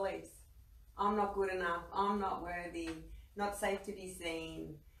limiting beliefs. I'm not good enough. I'm not worthy. Not safe to be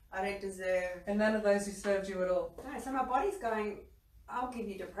seen. I don't deserve. And none of those who served you at all. No, so my body's going, I'll give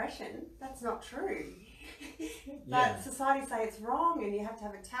you depression. That's not true. Yeah. But society say it's wrong and you have to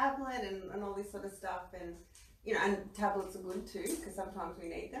have a tablet and all this sort of stuff. And, you know, and tablets are good too because sometimes we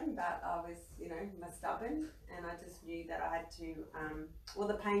need them. But I was, you know, stubborn and I just knew that I had to, well,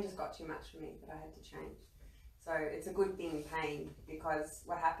 the pain just got too much for me, that I had to change. So it's a good thing, pain, because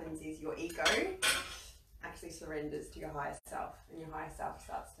what happens is your ego actually surrenders to your higher self and your higher self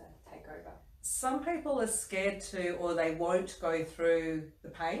starts to take over. Some people are scared to, or they won't go through the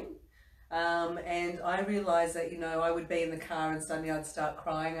pain. And I realised that, you know, I would be in the car and suddenly I'd start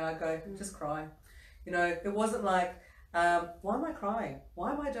crying and I'd go, just cry. You know, it wasn't like, why am I crying?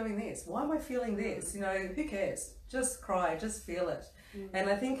 Why am I doing this? Why am I feeling this? You know, who cares? Just cry, just feel it. And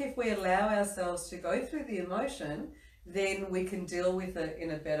I think if we allow ourselves to go through the emotion, then we can deal with it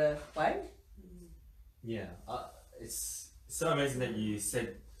in a better way. Yeah, it's so amazing that you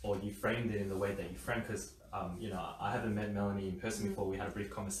said, or you framed it in the way that you framed, because you know, I haven't met Melonie in person before. We had a brief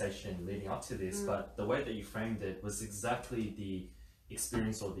conversation leading up to this, but the way that you framed it was exactly the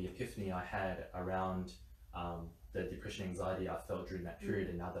experience or the epiphany I had around the depression, anxiety I felt during that period,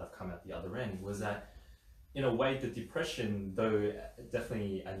 and now that I've come out the other end, was that in a way the depression, though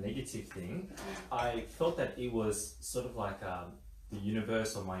definitely a negative thing, I felt that it was sort of like the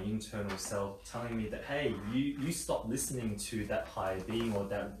universe or my internal self telling me that, hey, you stop listening to that higher being or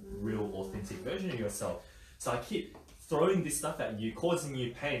that real authentic version of yourself. So I keep throwing this stuff at you, causing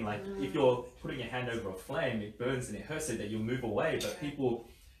you pain. Like if you're putting your hand over a flame, it burns and it hurts so that you'll move away. But people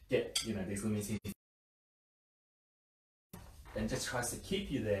get, you know, these limiting and just tries to keep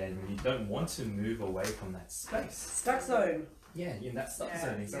you there, and you don't want to move away from that space. Stuck zone. Yeah, in that stuck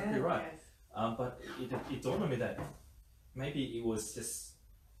zone, exactly right. Yes. But it dawned on me that maybe it was just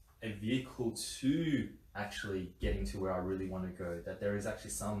a vehicle to actually getting to where I really want to go. That there is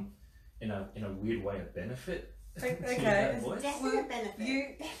actually some, in a weird way, a benefit. Okay. To that voice. Definite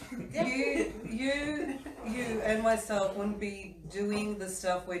benefit. You and myself wouldn't be doing the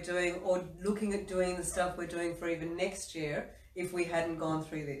stuff we're doing or looking at doing the stuff we're doing for even next year if we hadn't gone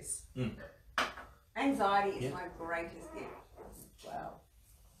through this. Anxiety is my greatest gift. Wow.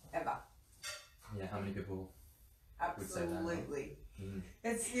 Ever. Yeah, how many people would say that? Absolutely.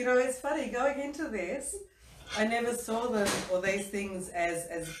 It's, you know, it's funny going into this. I never saw them or these things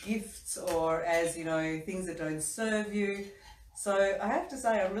as gifts or as, you know, things that don't serve you. So I have to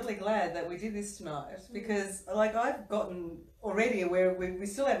say I'm really glad that we did this tonight, because like I've gotten already where we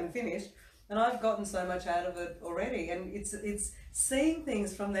still haven't finished, and I've gotten so much out of it already, and it's seeing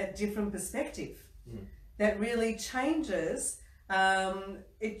things from that different perspective that really changes.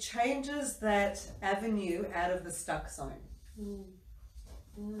 It changes that avenue out of the stuck zone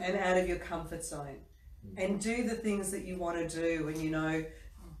and out of your comfort zone. And do the things that you want to do, and, you know,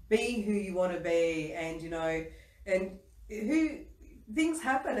 be who you want to be, and, you know, and who things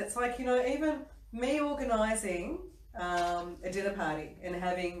happen. It's like, you know, even me organising a dinner party and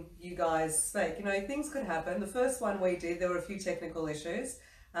having you guys speak, you know, things could happen. The first one we did, there were a few technical issues.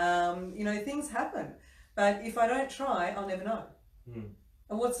 You know, things happen. But if I don't try, I'll never know.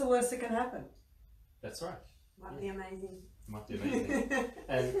 And what's the worst that can happen? That's right. Might be amazing. Might be amazing.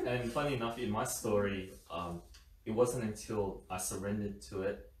 and funny enough, in my story, it wasn't until I surrendered to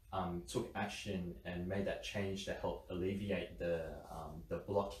it, took action and made that change to help alleviate the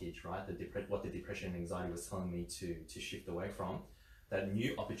blockage, right? What the depression and anxiety was telling me to shift away from, that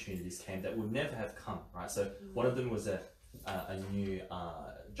new opportunities came that would never have come, right? So one of them was a new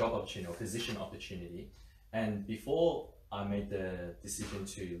job opportunity or position opportunity. And before I made the decision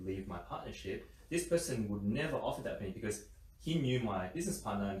to leave my partnership, this person would never offer that to me because he knew my business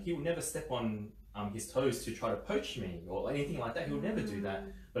partner and he would never step on his toes to try to poach me or anything like that. He would never do that.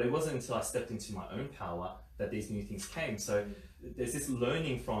 But it wasn't until I stepped into my own power that these new things came. So there's this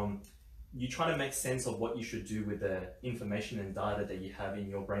learning from you trying to make sense of what you should do with the information and data that you have in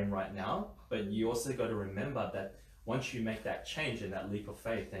your brain right now. But you also got to remember that once you make that change and that leap of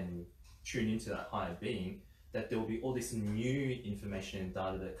faith and tune into that higher being, that there will be all this new information and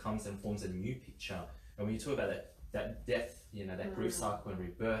data that comes and forms a new picture. And when you talk about that death, you know, that grief cycle and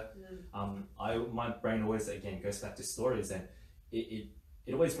rebirth, my brain always, again, goes back to stories, and it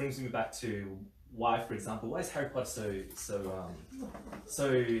always brings me back to why, for example, why is Harry Potter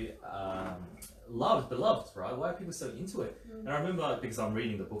so beloved, right? Why are people so into it? And I remember, because I'm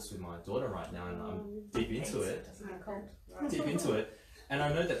reading the books with my daughter right now, and I'm deep into it. Deep into it. And I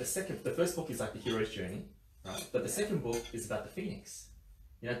know that the first book is like the hero's journey, right? But the second book is about the phoenix.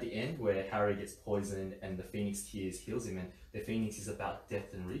 You know, at the end where Harry gets poisoned and the phoenix tears heals him, and the phoenix is about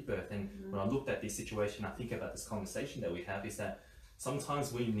death and rebirth. And when I looked at this situation, I think about this conversation that we have is that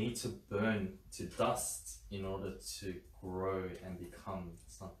sometimes we need to burn to dust in order to grow and become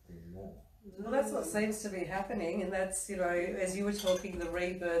something more. Well, that's what seems to be happening, and that's, you know, as you were talking, the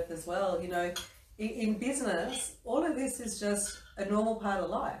rebirth as well. You know, in business, all of this is just a normal part of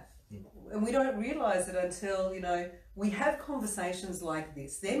life. And we don't realise it until, you know, we have conversations like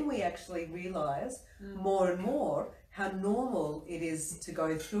this. Then we actually realise more and more how normal it is to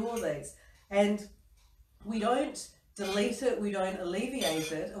go through all these. And we don't delete it, we don't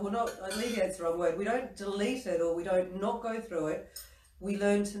alleviate it, or not, alleviate's the wrong word, we don't delete it or we don't not go through it. We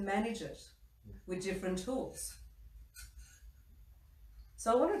learn to manage it with different tools.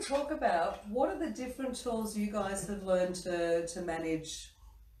 So I want to talk about what are the different tools you guys have learned to manage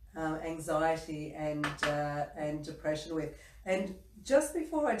anxiety and depression with. And just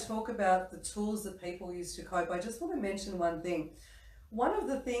before I talk about the tools that people use to cope, I just want to mention one thing. One of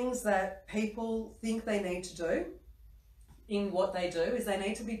the things that people think they need to do in what they do is they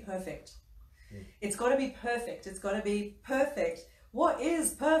need to be perfect. It's got to be perfect. It's got to be perfect. What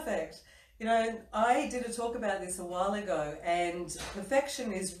is perfect? You know, I did a talk about this a while ago, and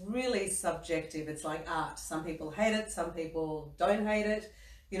perfection is really subjective. It's like art. Some people hate it, some people don't hate it.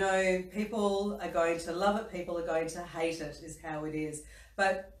 You know, people are going to love it, people are going to hate it, is how it is.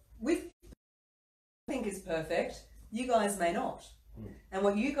 But with what I think is perfect, you guys may not. And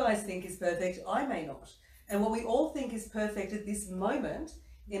what you guys think is perfect, I may not. And what we all think is perfect at this moment,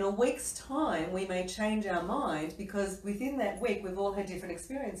 in a week's time, we may change our mind, because within that week, we've all had different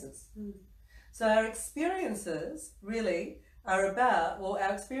experiences. So our experiences really are about, well,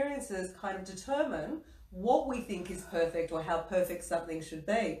 our experiences kind of determine what we think is perfect or how perfect something should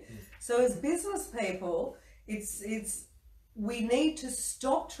be. So as business people, we need to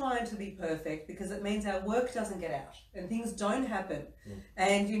stop trying to be perfect, because it means our work doesn't get out and things don't happen.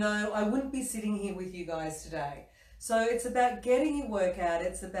 And, you know, I wouldn't be sitting here with you guys today. So it's about getting your work out.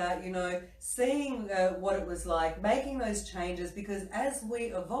 It's about, you know, seeing what it was like, making those changes, because as we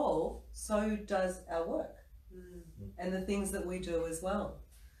evolve, so does our work and the things that we do as well.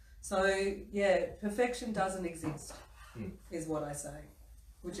 So yeah, perfection doesn't exist, is what I say,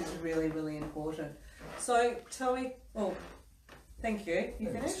 which is really, really important. So tell me, oh, thank you.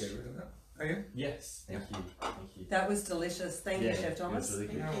 You finished? Are you? Yes, thank you. Thank you. That was delicious. Thank you, Chef Thomas. It was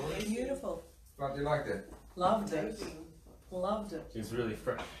really good. Beautiful. Glad you liked it. Loved it. Loved it. It was really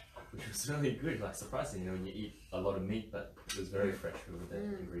fresh, which was really good. Like surprising, you know, when you eat a lot of meat, but it was very fresh with the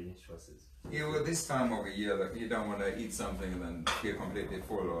ingredient choices. Yeah, well, this time of the year, like, you don't want to eat something and then feel completely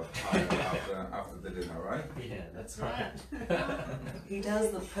full or tired after the dinner, right? Yeah, that's right. He does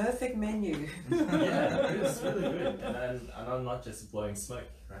the perfect menu. Yeah, it was really good, and I'm not just blowing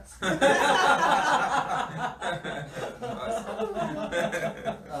smoke, right? I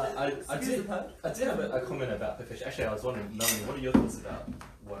did have a comment about perfection. Actually, I was wondering, Melonie, what are your thoughts about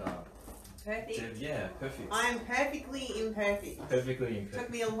what Perfect. yeah, perfect. I am perfectly imperfect. Perfectly imperfect.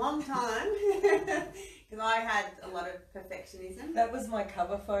 Took me a long time because I had a lot of perfectionism. That was my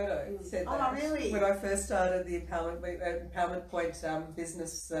cover photo. Said Oh, that really? when I first started the Empowerment Point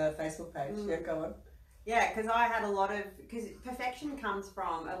business Facebook page. Yeah, go on. Yeah, because I had a lot of, because perfection comes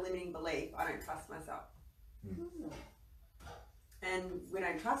from a limiting belief. I don't trust myself. And we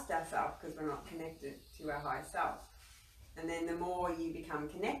don't trust ourselves because we're not connected to our higher self. And then the more you become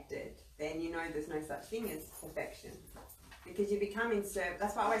connected, then you know there's no such thing as perfection. Because you become in service.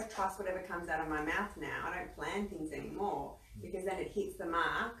 That's why I always trust whatever comes out of my mouth now. I don't plan things anymore, because then it hits the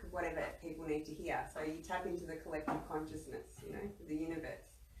mark of whatever people need to hear. So you tap into the collective consciousness, you know, the universe.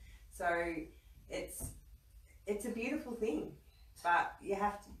 So it's a beautiful thing, but you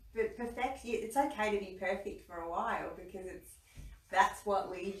have to perfect. It's okay to be perfect for a while, because that's what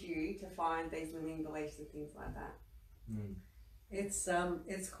leads you to find these limiting beliefs and things like that. It's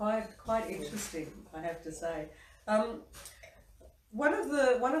quite interesting, I have to say. One of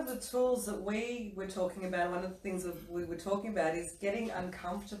the tools that we were talking about, one of the things that we were talking about, is getting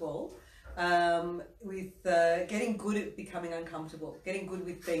uncomfortable with getting good at becoming uncomfortable, getting good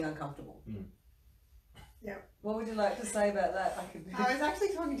with being uncomfortable. Yeah. What would you like to say about that? I was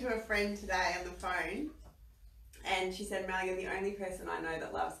actually talking to a friend today on the phone, and she said, "Mel, you're the only person I know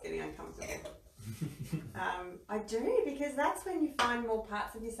that loves getting uncomfortable." I do, because that's when you find more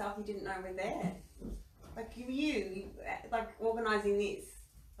parts of yourself you didn't know were there. Like you like organising this.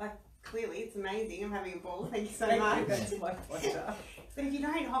 Like clearly it's amazing. I'm having a ball. Thank you so Thank much. you, that's my pleasure. But if you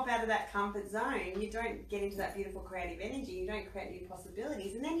don't hop out of that comfort zone, you don't get into that beautiful creative energy, you don't create new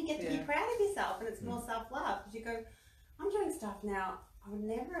possibilities, and then you get to be proud of yourself, and it's more self-love, because you go, I'm doing stuff now, I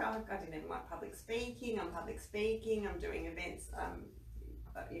didn't even like public speaking, I'm doing events,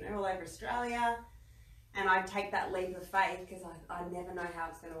 all over Australia, and I take that leap of faith, because I never know how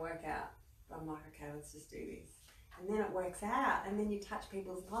it's going to work out, but I'm like, okay, let's just do this. And then it works out, and then you touch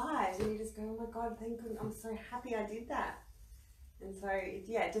people's lives, and you just go, oh my God, thank God, I'm so happy I did that. And so,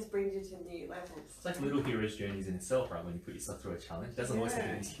 it just brings you to new levels. It's like little hero's journeys in itself, right? When you put yourself through a challenge, it doesn't always have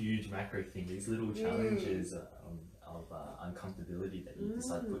to be this huge macro thing. These little challenges of uncomfortability that you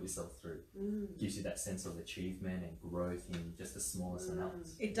decide to put yourself through gives you that sense of achievement and growth in just the smallest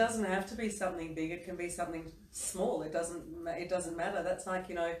amounts. It doesn't have to be something big. It can be something small. It doesn't matter. That's like,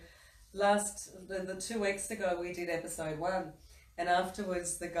 the 2 weeks ago we did episode 1. And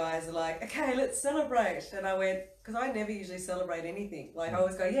afterwards, the guys are like, okay, let's celebrate. And I went, because I never usually celebrate anything. Like, I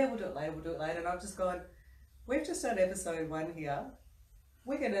always go, yeah, we'll do it later. And I've just gone, we've just done episode 1 here.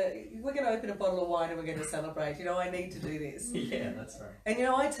 We're gonna open a bottle of wine and we're gonna celebrate. I need to do this. Yeah, that's right. And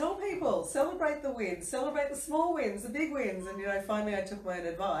I tell people, celebrate the wins, celebrate the small wins, the big wins. And finally I took my own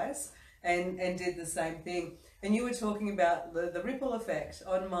advice and did the same thing. And you were talking about the ripple effect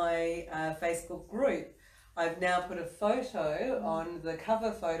on my Facebook group. I've now put a photo on the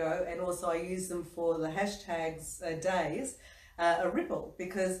cover photo, and also I use them for the hashtags days, a ripple,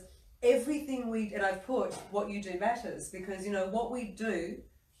 because everything and I've put what you do matters, because what we do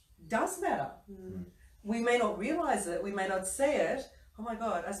does matter. We may not realize it, we may not see it. Oh my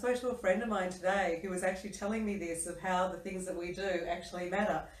God, I spoke to a friend of mine today who was actually telling me this, of how the things that we do actually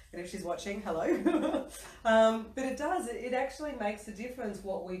matter. And if she's watching, hello. But it does, it actually makes a difference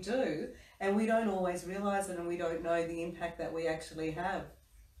what we do, and we don't always realize it, and we don't know the impact that we actually have.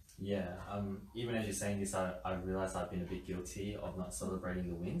 Yeah, even as you're saying this, I realised I've been a bit guilty of not celebrating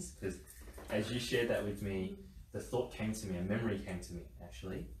the wins, because as you shared that with me, the thought came to me, a memory came to me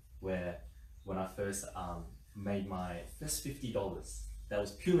actually, where when I first made my first $50, that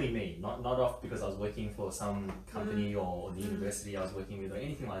was purely me, not off because I was working for some company or the university I was working with or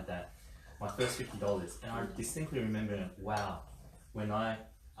anything like that. My first $50, and I distinctly remember, wow, when I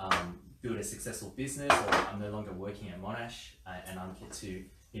build a successful business, or I'm no longer working at Monash and I get to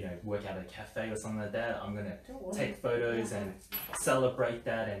work out at a cafe or something like that, I'm gonna take photos and celebrate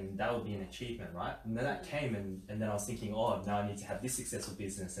that, and that would be an achievement, right? And then that came, and then I was thinking, oh, now I need to have this successful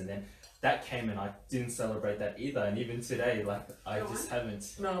business, and then that came and I didn't celebrate that either, and even today, like, I just haven't.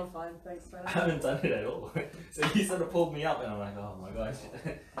 No, I'm fine, thanks, man. I haven't done it at all. So you sort of pulled me up, and I'm like, oh my gosh.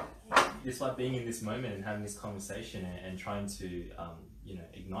 Despite being in this moment and having this conversation and trying to,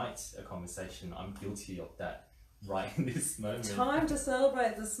 ignite a conversation, I'm guilty of that right in this moment. Time to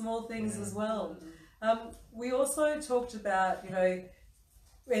celebrate the small things as well. We also talked about, and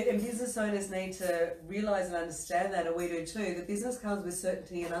business owners need to realise and understand that, and we do too, that business comes with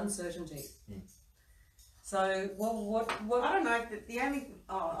certainty and uncertainty. So, what? I don't know if the only.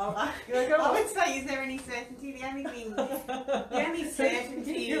 I would say, is there any certainty? The only thing, the only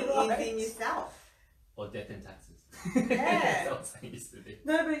certainty is in yourself. Or death and taxes. Yeah. That's what it used to be.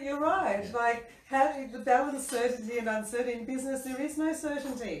 No, but you're right. Yeah. Like, how do you balance certainty and uncertainty in business? There is no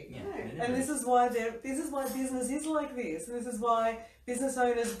certainty. Yeah. And this is why business is like this, and this is why business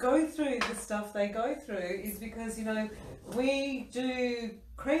owners go through the stuff they go through, is because we do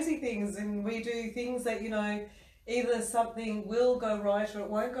crazy things, and we do things that either something will go right or it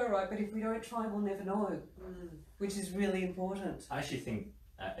won't go right, but if we don't try, we'll never know, which is really important. I actually think,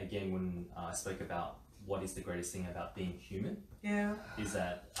 again, when I spoke about what is the greatest thing about being human, is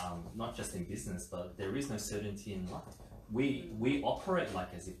that not just in business, but there is no certainty in life. We operate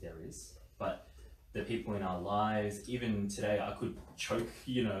like as if there is, but the people in our lives, even today, I could choke,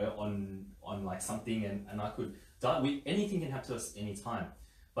 on like something, and I could die. Anything can happen to us anytime.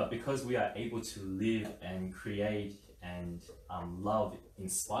 But because we are able to live and create and love in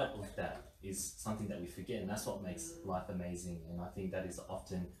spite of that, is something that we forget, and that's what makes life amazing. And I think that is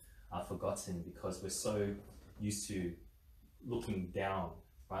often forgotten because we're so used to looking down,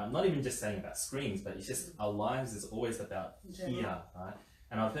 right? I'm not even just saying about screens, but it's just our lives is always about here, right?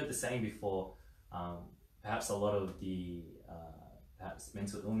 And I've heard the saying before, perhaps a lot of the perhaps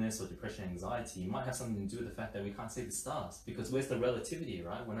mental illness or depression, anxiety might have something to do with the fact that we can't see the stars, because where's the relativity,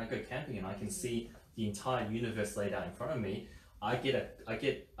 right? When I go camping and I can see the entire universe laid out in front of me, I get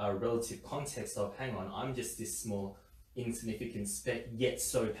a relative context of, hang on, I'm just this small insignificant speck, yet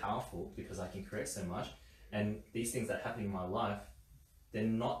so powerful because I can create so much. And these things that happen in my life, they're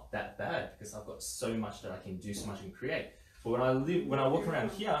not that bad because I've got so much that I can do, so much and create. But when I walk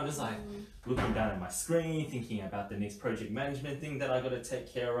around here, I'm just like looking down at my screen, thinking about the next project management thing that I got to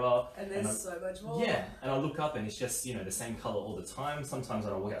take care of. And there's so much more. Yeah, and I look up and it's just, you know, the same color all the time. Sometimes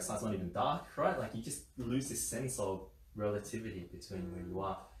when I walk outside, it's not even dark, right? Like you just lose this sense of relativity between where you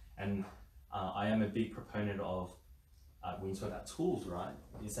are. And I am a big proponent of, when you talk about tools, right,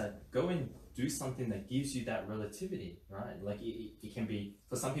 is that go and do something that gives you that relativity, right? Like it can be,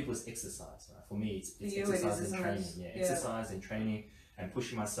 for some people it's exercise, right? For me, it's exercise and training. Yeah, exercise and training and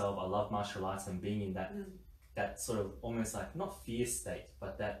pushing myself. I love martial arts and being in that sort of almost like, not fear state,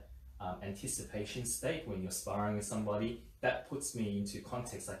 but that anticipation state when you're sparring with somebody. That puts me into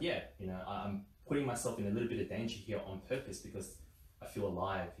context, like, yeah, you know, I'm putting myself in a little bit of danger here on purpose because I feel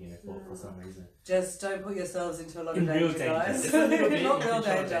alive, you know, for some reason. Just don't put yourselves into a lot of danger, guys. Just a little bit, not real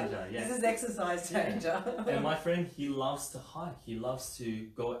danger. Yeah. This is exercise danger. And my friend, he loves to hike. He loves to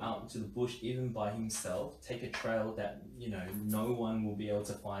go out into the bush, even by himself, take a trail that, you know, no one will be able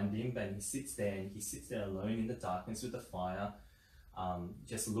to find him. But he sits there alone in the darkness with the fire,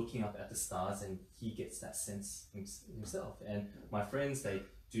 just looking up at the stars, and he gets that sense himself. And my friends, they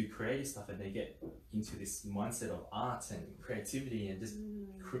do creative stuff and they get into this mindset of art and creativity and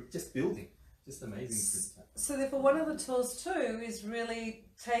just building, just amazing. So therefore one of the tools too is really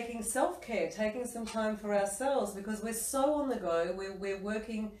taking self-care, taking some time for ourselves, because we're so on the go, we're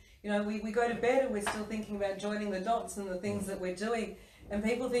working, you know, we go to bed and we're still thinking about joining the dots and the things that we're doing, and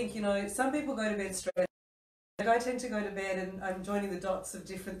people think, you know, some people go to bed straight. I tend to go to bed and I'm joining the dots of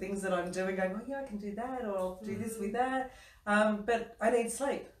different things that I'm doing, going, oh yeah, I can do that, or I'll do this with that, but I need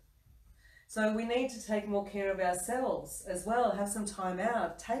sleep. So we need to take more care of ourselves as well, have some time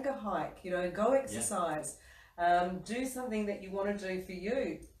out, take a hike, you know, go exercise, do something that you want to do for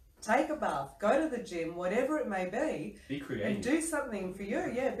you, take a bath, go to the gym, whatever it may be creative. And do something for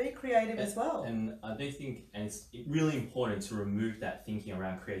you, be creative as well. And I do think, and it's really important to remove that thinking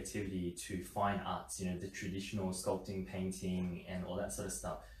around creativity to fine arts, you know, the traditional sculpting, painting and all that sort of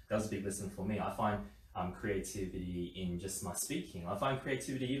stuff. That was a big lesson for me. I find creativity in just my speaking. I find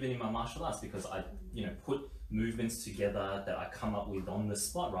creativity even in my martial arts, because I, you know, put movements together that I come up with on the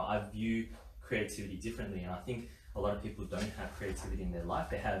spot, right? I view creativity differently, and I think a lot of people don't have creativity in their life.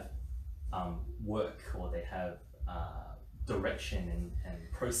 They have work, or they have direction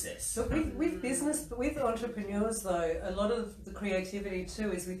and process. But with business, with entrepreneurs though, a lot of the creativity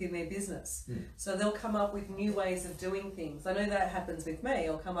too is within their business. So they'll come up with new ways of doing things. I know that happens with me.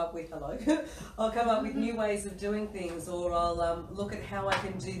 I'll come up with, I'll come up with new ways of doing things, or I'll look at how I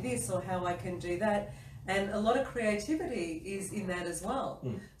can do this or how I can do that. And a lot of creativity is in that as well.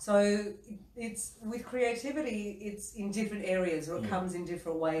 So it's, with creativity, it's in different areas, or it comes in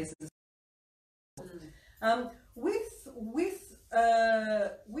different ways.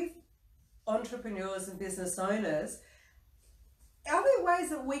 With entrepreneurs and business owners, are there ways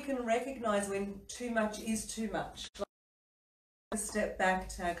that we can recognise when too much is too much? Like, a step back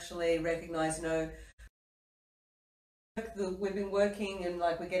to actually recognise, you know, we've been working and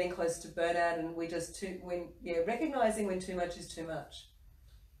like we're getting close to burnout, and we just recognising when too much is too much.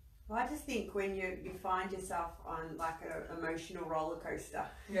 Well, I just think when you find yourself on like an emotional roller coaster.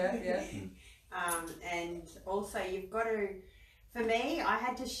 And also you've got to, for me, I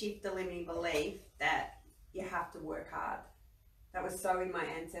had to shift the limiting belief that you have to work hard. That was so in my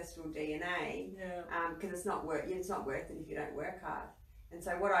ancestral DNA, because it's not worth it if you don't work hard. And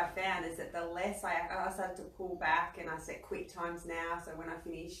so what I found is that the less I started to pull back, and I set quit times now, so when I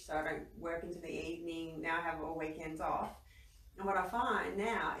finish, so I don't work into the evening, now I have all weekends off. And what I find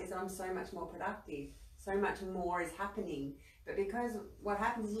now is I'm so much more productive, so much more is happening. But because what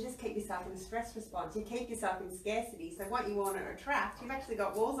happens is you just keep yourself in a stress response, you keep yourself in scarcity. So what you want to attract, you've actually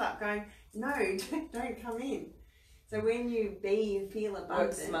got walls up going, no, don't come in. So when you feel abundant.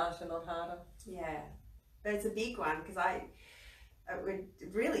 Work smarter, not harder. Yeah, but it's a big one, because it would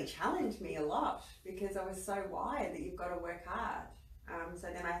really challenge me a lot, because I was so wired that you've got to work hard. So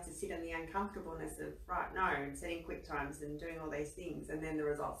then I had to sit in the uncomfortableness of, and setting quick times and doing all these things, and then the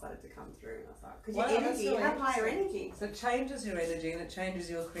results started to come through, and I was like, because your energy, you have higher energy. So it changes your energy and it changes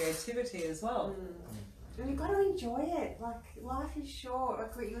your creativity as well. And you've got to enjoy it. Like, life is short.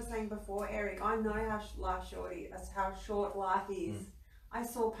 Like what you were saying before, Eric, I know how short life is. I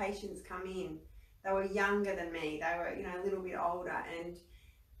saw patients come in. They were younger than me. They were, you know, a little bit older, and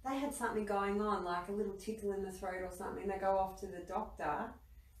they had something going on, like a little tickle in the throat or something. They go off to the doctor.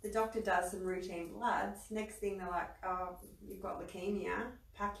 The doctor does some routine bloods. Next thing they're like, oh, you've got leukemia,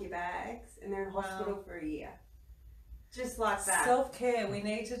 pack your bags, and they're in hospital for a year. Just like that. Self-care, we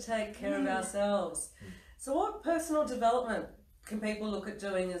need to take care of ourselves. So what personal development can people look at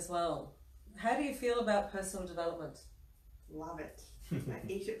doing as well? How do you feel about personal development? love it. I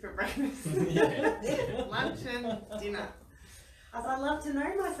eat it for breakfast, Yeah. lunch and dinner. As I love to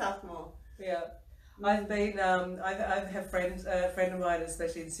know myself more. Yeah. I've been, I have friends, a friend of mine,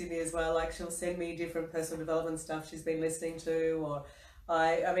 especially in Sydney as well, like she'll send me different personal development stuff she's been listening to, or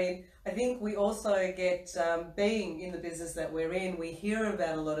I mean, I think we also get, being in the business that we're in, we hear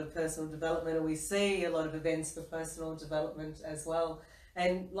about a lot of personal development and we see a lot of events for personal development as well.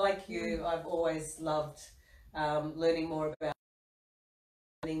 And like you, I've always loved learning more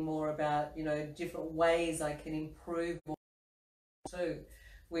about, you know, different ways I can improve more too,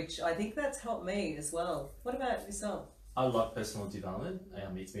 which I think that's helped me as well. What about yourself? I love personal development.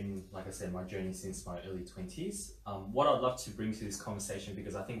 It's been, like I said, my journey since my early 20s. What I'd love to bring to this conversation,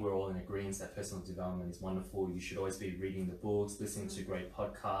 because I think we're all in agreement that personal development is wonderful. You should always be reading the books, listening to great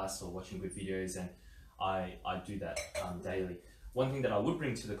podcasts, or watching good videos, and I do that daily. One thing that I would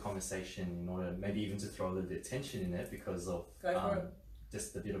bring to the conversation, in order maybe even to throw a little bit of tension in it, because of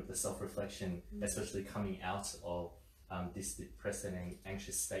just a bit of the self-reflection, especially coming out of this depressed and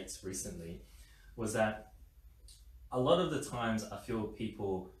anxious states recently, was that a lot of the times I feel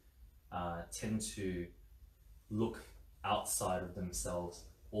people tend to look outside of themselves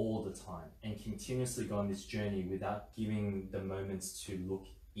all the time and continuously go on this journey without giving the moments to look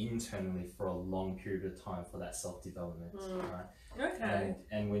internally for a long period of time for that self-development, right? Okay.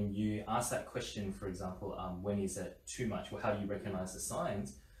 And when you ask that question, for example, when is it too much? Well, how do you recognize the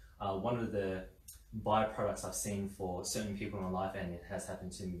signs? One of the byproducts I've seen for certain people in my life, and it has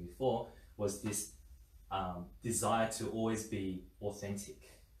happened to me before, was this desire to always be authentic,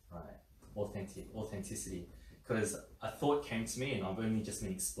 right? Authenticity. Because a thought came to me, and I've only just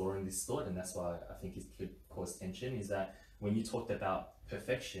been exploring this thought, and that's why I think it could cause tension, is that when you talked about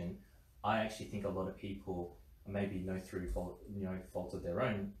perfection, I actually think a lot of people, maybe through fault of their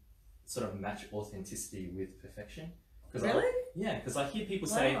own, sort of match authenticity with perfection. Really? Because I hear people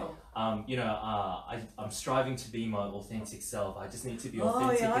say, I'm striving to be my authentic self. I just need to be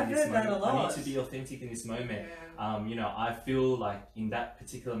authentic I've in this heard that moment. a lot. I need to be authentic in this moment. Yeah. I feel like in that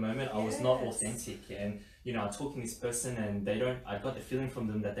particular moment I was not Yes. authentic, and I'm talking to this person and I got the feeling from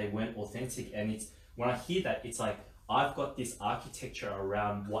them that they weren't authentic, and it's when I hear that, it's like I've got this architecture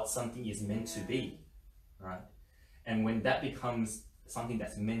around what something is meant to be, right? And when that becomes something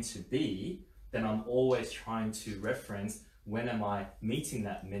that's meant to be, then I'm always trying to reference when am I meeting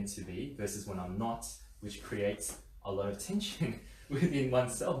that meant to be versus when I'm not, which creates a lot of tension within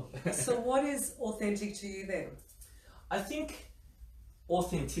oneself. So what is authentic to you then? I think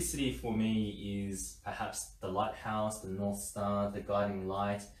authenticity for me is perhaps the lighthouse, the North Star, the guiding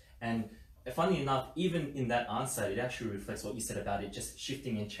light. And funny enough, even in that answer, it actually reflects what you said about it just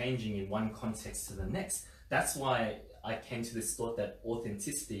shifting and changing in one context to the next. That's why I came to this thought that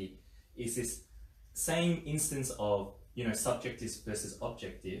authenticity is this same instance of, subjective versus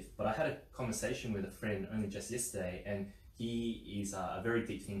objective. But I had a conversation with a friend only just yesterday, and he is a very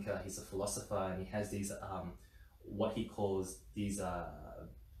deep thinker. He's a philosopher, and he has these what he calls these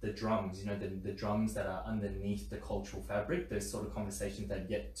the drums, the drums that are underneath the cultural fabric, those sort of conversations that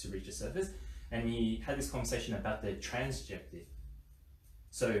get to reach the surface. And he had this conversation about the transjective.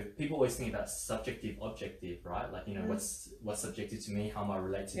 So people always think about subjective, objective, right? Like, what's subjective to me? How am I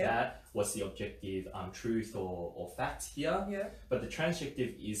relate to that? What's the objective truth or fact here? Yeah. But the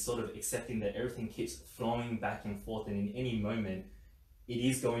transjective is sort of accepting that everything keeps flowing back and forth, and in any moment, it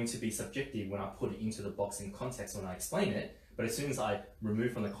is going to be subjective when I put it into the box in context when I explain it. But as soon as I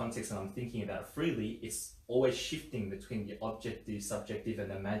remove from the context and I'm thinking about it freely, it's always shifting between the objective, subjective, and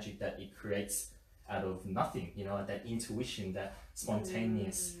the magic that it creates out of nothing, that intuition, that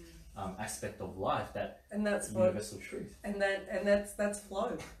spontaneous aspect of life, that universal truth. And that's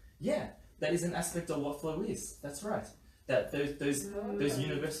flow. Yeah, that is an aspect of what flow is. That's right. That those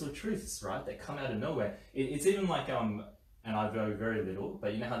universal truths, right, that come out of nowhere. It's even like and I know very little,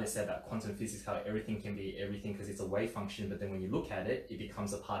 but you know how they say about quantum physics, how everything can be everything because it's a wave function, but then when you look at it, it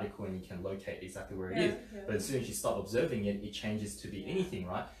becomes a particle and you can locate exactly where it is. Yeah. But as soon as you stop observing it, it changes to be anything,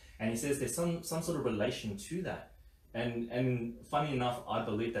 right? And he says there's some sort of relation to that. And funny enough, I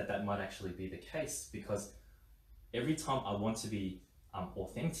believe that might actually be the case, because every time I want to be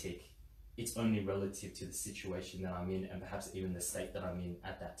authentic, it's only relative to the situation that I'm in, and perhaps even the state that I'm in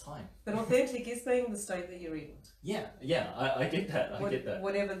at that time. But authentic is being the state that you're in. Yeah, I get that. I get that.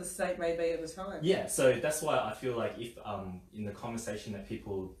 Whatever the state may be at the time. Yeah, so that's why I feel like if in the conversation that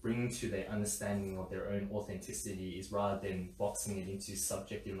people bring to their understanding of their own authenticity is rather than boxing it into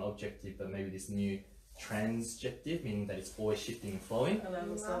subjective and objective, but maybe this new transjective, meaning that it's always shifting and flowing.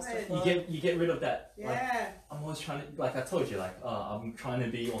 You You get rid of that. Yeah. Like, always trying to, like I told you, like, I'm trying to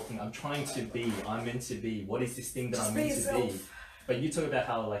be authentic. I'm meant to be. What is this thing that Just I'm be meant to yourself. be? But you talk about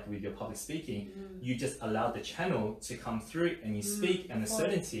how, like, with your public speaking, you just allow the channel to come through and you speak and the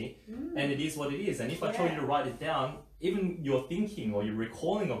certainty, and it is what it is. And if I told you to write it down, even your thinking or your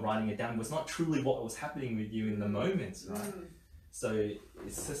recalling of writing it down was not truly what was happening with you in the moment, right? So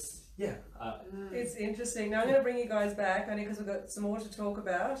it's just, It's interesting. Now I'm going to bring you guys back only because we've got some more to talk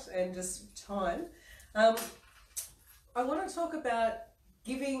about and just time. I want to talk about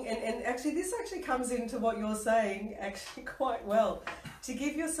giving, and actually this actually comes into what you're saying actually quite well. To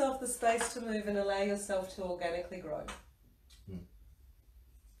give yourself the space to move and allow yourself to organically grow.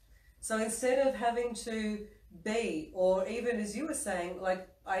 So instead of having to be, or even as you were saying, like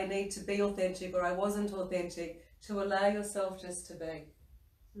I need to be authentic or I wasn't authentic, to allow yourself just to be.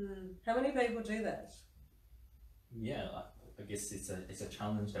 How many people do that? Yeah, I guess it's a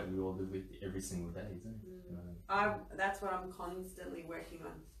challenge that we all live with every single day, isn't it? That's what I'm constantly working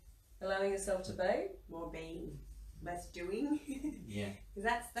on. Allowing yourself to be? More being, less doing. Yeah.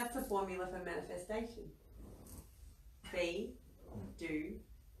 Because that's the formula for manifestation. Be, do,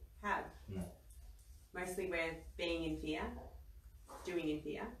 have. Mostly we're being in fear, doing in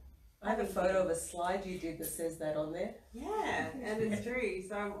fear. I have a photo of a slide you did that says that on there. Yeah, and it's true.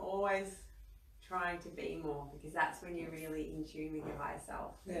 So I'm always trying to be more, because that's when you're really in tune with your higher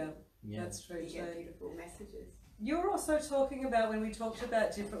self. Yeah, that's true You too. get beautiful messages. You were also talking about, when we talked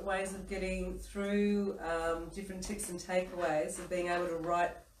about different ways of getting through, different tips and takeaways of being able to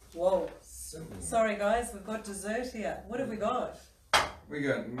write. Whoa, sorry guys, we've got dessert here. What have we got? We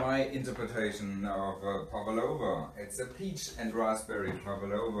got my interpretation of pavlova. It's a peach and raspberry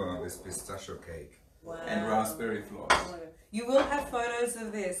pavlova with pistachio cake and raspberry floss. You will have photos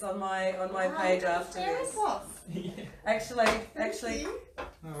of this on my page after this. Actually,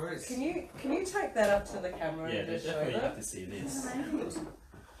 No worries. can you take that up to the camera Yeah, and they just show definitely them? have to see this.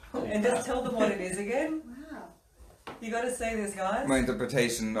 And just tell them what it is again. Wow. You got to see this, guys. My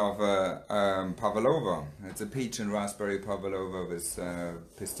interpretation of pavlova. It's a peach and raspberry pavlova with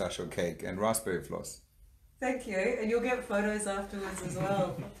pistachio cake and raspberry floss. Thank you, and you'll get photos afterwards as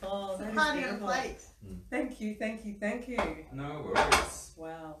well. Oh, that is Party on a beautiful. plate. Thank you, thank you, thank you. No worries.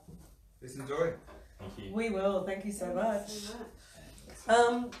 Wow. Please enjoy. Thank you. We will. Thank you so much.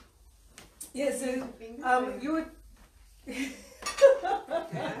 So much. Yeah. So you would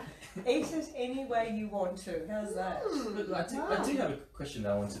eat it any way you want to. How's that? But I do have a question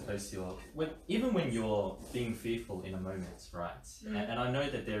that I want to pose to you. Even when you're being fearful in a moment, right? And I know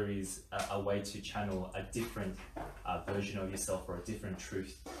that there is a way to channel a different version of yourself or a different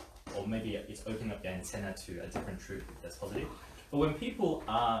truth, or maybe it's opening up your antenna to a different truth, if that's positive. But when people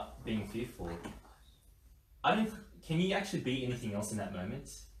are being fearful, can you actually be anything else in that moment?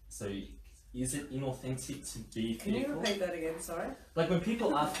 So is it inauthentic to be fearful? Can you repeat that again? Sorry. Like when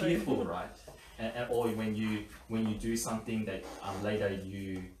people are fearful, right? Or when you do something that later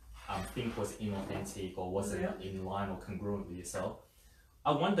you think was inauthentic or wasn't in line or congruent with yourself,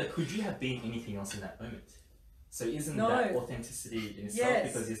 I wonder, could you have been anything else in that moment? So isn't that authenticity in itself?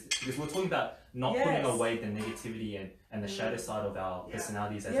 Because we're talking about not putting away the negativity and the shadow side of our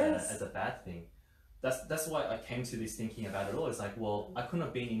personalities as a bad thing. That's why I came to this thinking about it all. It's like, well, I couldn't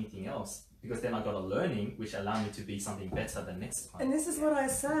have been anything else, because then I got a learning which allowed me to be something better the next time. And this is what I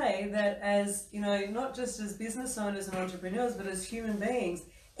say, that as, you know, not just as business owners and entrepreneurs, but as human beings,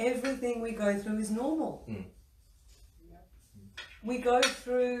 everything we go through is normal. We go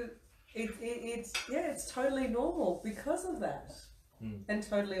through it's totally normal because of that. And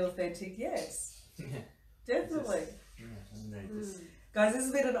totally authentic, yes. Definitely. Guys,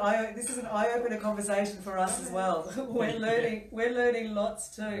 this is an eye-opener conversation for us as well. We're learning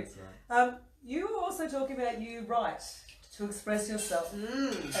lots too. That's right. You were also talking about you write to express yourself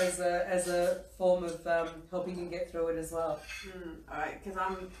as a form of helping you get through it as well. Alright, because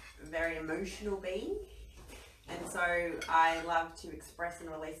I'm a very emotional being, and so I love to express and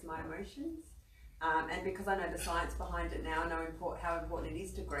release my emotions. And because I know the science behind it now, I know how important it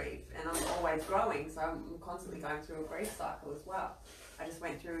is to grieve, and I'm always growing, so I'm constantly going through a grief cycle as well. I just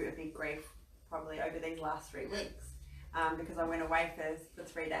went through a big grief probably over these last 3 weeks, because I went away for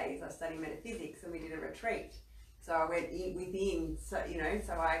 3 days. I studied metaphysics and we did a retreat. So I went within, so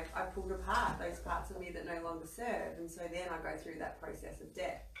I pulled apart those parts of me that no longer serve, and so then I go through that process of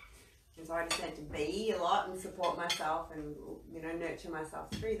death. And so I just had to be a lot and support myself and nurture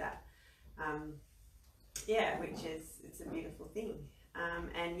myself through that. Which it's a beautiful thing.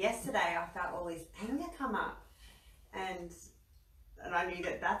 And yesterday I felt all this anger come up, and and I knew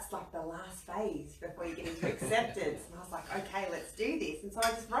that that's like the last phase before you get into acceptance. And I was like, okay, let's do this. And so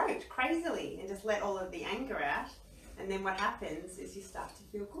I just wrote crazily and just let all of the anger out. And then what happens is you start to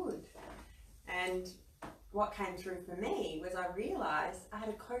feel good. And what came through for me was I realised I had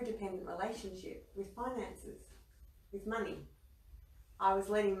a codependent relationship with finances, with money. I was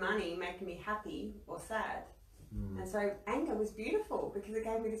letting money make me happy or sad. And so anger was beautiful because it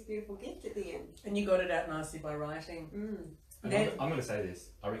gave me this beautiful gift at the end. And you got it out nicely by writing. And I'm going to say this.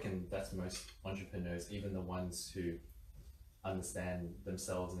 I reckon that's most entrepreneurs, even the ones who understand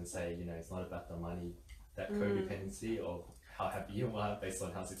themselves and say, you know, it's not about the money, that codependency of how happy you are based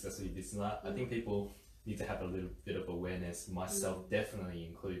on how successful your business are. I think people need to have a little bit of awareness, myself definitely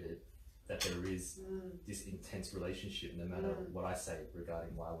included, that there is this intense relationship no matter what I say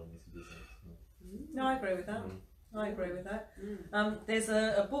regarding why I went into business. No, I agree with that. I agree with that. There's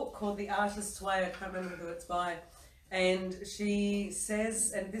a book called The Artist's Way. I can't remember who it's by. And she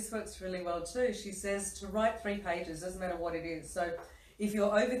says, and this works really well too, she says to write 3 pages, doesn't matter what it is. So if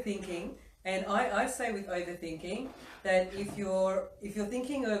you're overthinking, and I say with overthinking that if you're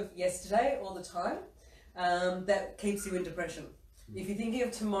thinking of yesterday all the time, that keeps you in depression. If you're thinking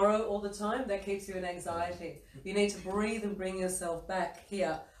of tomorrow all the time, that keeps you in anxiety. You need to breathe and bring yourself back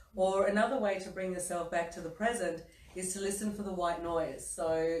here. Or another way to bring yourself back to the present is to listen for the white noise.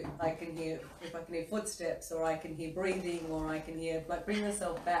 So I can hear, if I can hear footsteps, or I can hear breathing, or I can hear, like, bring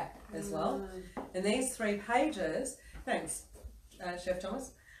yourself back as well. And these 3 pages, thanks, Chef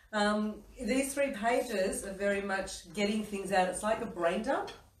Thomas. These 3 pages are very much getting things out. It's like a brain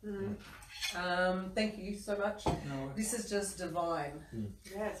dump. Thank you so much. No. This is just divine.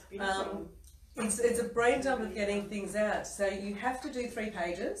 Yeah, it's beautiful. It's a brain dump of getting things out. So you have to do 3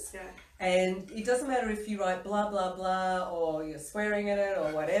 pages. Yeah. And it doesn't matter if you write blah, blah, blah, or you're swearing in it,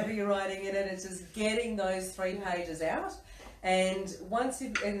 or whatever you're writing in it. It's just getting those 3 pages out. And once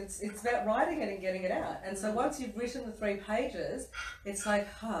you've, and it's about writing it and getting it out. And so once you've written the 3 pages, it's like,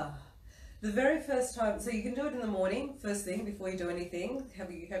 the very first time, so you can do it in the morning, first thing, before you do anything,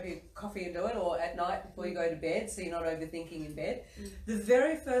 have your coffee and do it, or at night before you go to bed, so you're not overthinking in bed. The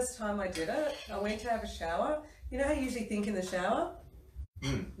very first time I did it, I went to have a shower. You know how you usually think in the shower?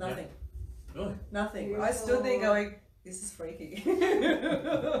 Nothing. Yeah. Really? Nothing. Beautiful. I stood there going, this is freaky.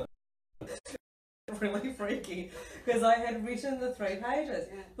 Really freaky, because I had written the 3 pages.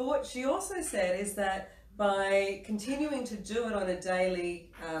 But what she also said is that by continuing to do it on a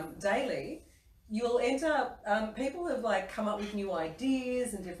daily, you'll end up, people have like come up with new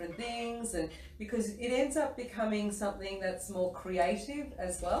ideas and different things, and because it ends up becoming something that's more creative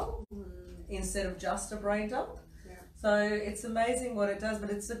as well, instead of just a brain dump. So it's amazing what it does, but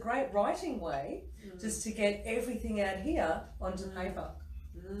it's a great writing way just to get everything out here onto paper.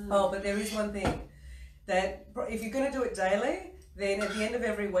 Oh, but there is one thing, that if you're going to do it daily, then at the end of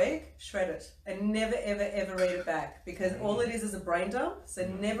every week, shred it and never, ever, ever read it back, because all it is a brain dump. So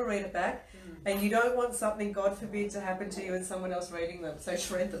never read it back, and you don't want something, God forbid, to happen to you and someone else reading them. So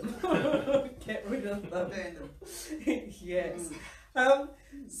shred them, get rid of them, Burn them. Yes. What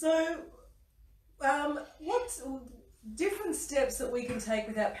different steps that we can take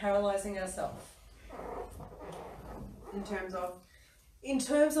without paralysing ourselves? In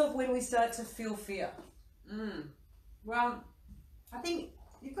terms of when we start to feel fear. Well, I think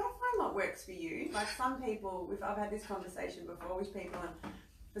you've got to find what works for you. Like some people, I've had this conversation before with people, and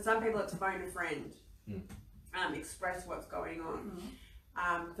for some people it's phone a friend, express what's going on.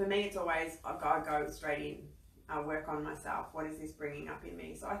 For me, it's always I go straight in. I work on myself. What is this bringing up in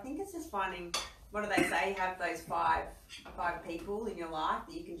me? So I think it's just finding, what do they say? Have those five people in your life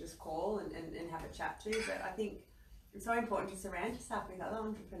that you can just call and have a chat to. But I think it's so important to surround yourself with other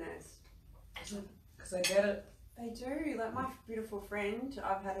entrepreneurs. Because I get it. They do. Like my beautiful friend,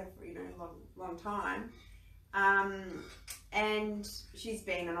 I've had her for long time, and she's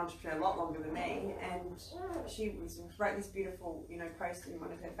been an entrepreneur a lot longer than me. And she wrote this beautiful post in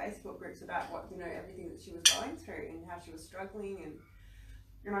one of her Facebook groups about what everything that she was going through and how she was struggling.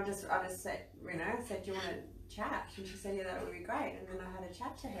 And I just said, I said, do you want to chat? And she said, yeah, that would be great. And then I had a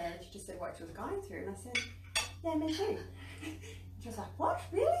chat to her, and she just said what she was going through. And I said, yeah, me too. She was like, what?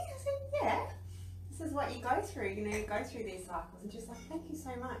 Really? I said, yeah. This is what you go through. You go through these cycles. And she's like, thank you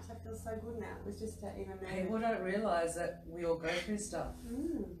so much. I feel so good now. It was just to even know. People don't realise that we all go through stuff.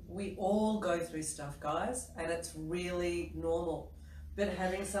 We all go through stuff, guys, and it's really normal. But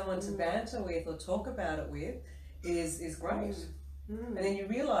having someone to banter with or talk about it with is great. And then you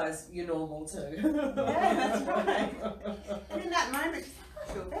realise you're normal too. Yeah, that's right. And in that moment, she's like,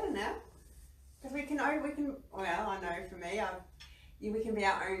 I feel better now. Because we can, well, I know for me, we can be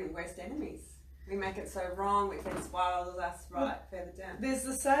our own worst enemies. We make it so wrong, which then spirals us further down. There's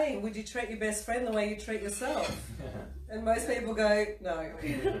the saying, would you treat your best friend the way you treat yourself? And most people go, no.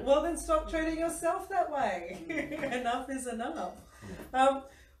 Well, then stop treating yourself that way. Enough is enough.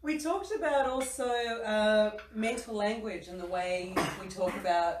 We talked about also mental language and the way we talk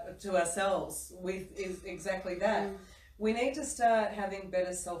about to ourselves is exactly that. We need to start having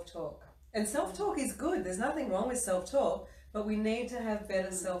better self-talk. And self-talk is good. There's nothing wrong with self-talk, but we need to have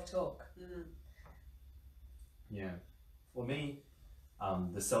better self-talk. Yeah. For me,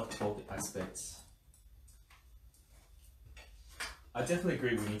 the self-talk aspect, I definitely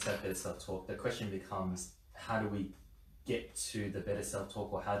agree we need to have better self-talk. The question becomes, how do we get to the better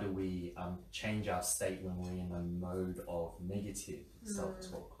self-talk, or how do we change our state when we're in a mode of negative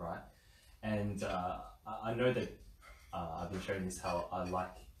self-talk, right? And I know that I've been showing this how I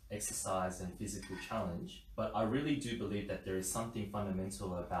like exercise and physical challenge, but I really do believe that there is something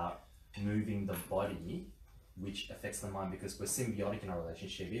fundamental about moving the body which affects the mind, because we're symbiotic in our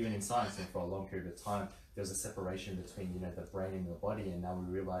relationship. Even in science, and for a long period of time, there was a separation between, you know, the brain and the body, and now we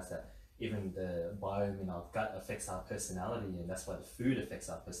realize that even the biome in our gut affects our personality, and that's why the food affects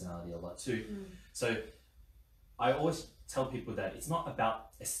our personality a lot too. So I always tell people that it's not about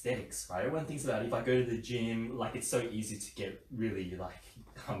aesthetics, right? Everyone thinks about, if I go to the gym, like it's so easy to get really like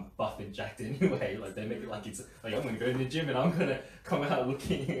buff and jacked anyway. Like they make it like it's like, I'm gonna go to the gym and I'm gonna come out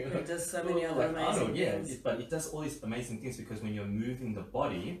looking. It does so many other like amazing things. But it does all these amazing things, because when you're moving the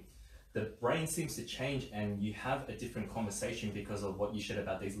body, the brain seems to change, and you have a different conversation because of what you shared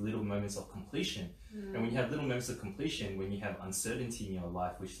about these little moments of completion. And when you have little moments of completion, when you have uncertainty in your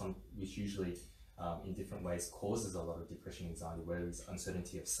life, which usually in different ways causes a lot of depression, anxiety, whether it's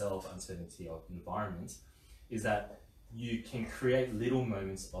uncertainty of self, uncertainty of environment, is that you can create little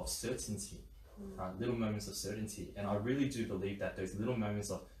moments of certainty, right? Little moments of certainty. And I really do believe that those little moments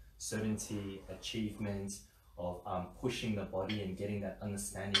of certainty, achievement, of pushing the body and getting that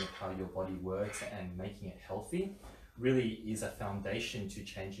understanding of how your body works and making it healthy really is a foundation to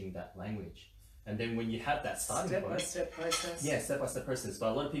changing that language. And then when you have that starting point, step-by-step process. Yeah, step-by-step process.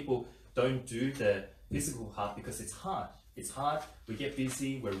 But a lot of people don't do the physical part because it's hard. It's hard. We get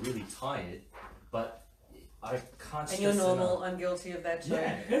busy. We're really tired. But I can't stress And you're normal. enough. I'm guilty of that too.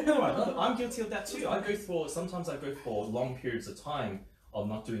 Yeah, no, I'm guilty of that too. Sometimes I go for long periods of time of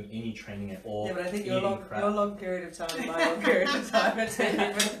not doing any training at all. Yeah, but I think eating your long period of time and my long period of time are two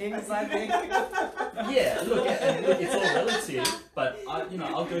different things, I think. Yeah, look, it's all relative, but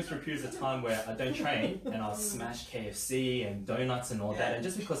I'll go through periods of time where I don't train and I'll smash KFC and donuts and all that, and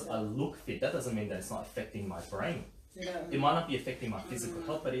just because I look fit, that doesn't mean that it's not affecting my brain. Yeah. It might not be affecting my physical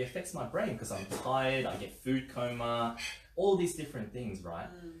health, but it affects my brain because I'm tired, I get food coma, all these different things, right?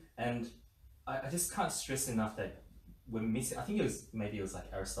 And I just can't stress enough that we're missing. I think it was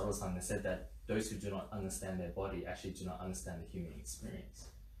like Aristotle's time that said that those who do not understand their body actually do not understand the human experience.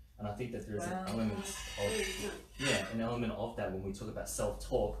 And I think that there is an element of that when we talk about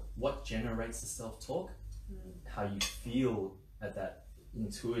self-talk. What generates the self-talk? How you feel at that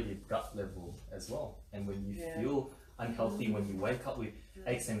intuitive gut level as well. And when you feel unhealthy, when you wake up with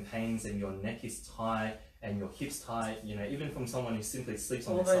aches and pains and your neck is tight and your hips tight, even from someone who simply sleeps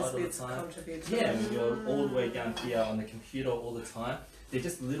on the side all the time. Yeah, when you're all the way down here on the computer all the time, they're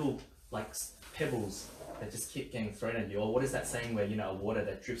just little like pebbles that just keep getting thrown at you. Or what is that saying where, a water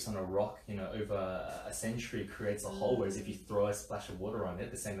that drips on a rock, over a century creates a hole, whereas if you throw a splash of water on it,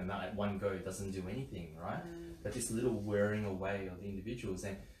 the same amount at one go, it doesn't do anything, right? But this little wearing away of the individuals,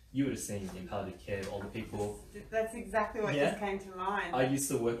 and you would have seen in palliative care, all the people. That's exactly what just came to mind. I used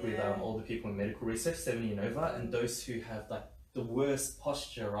to work with all the people in medical research, 70 and over, and those who have like the worst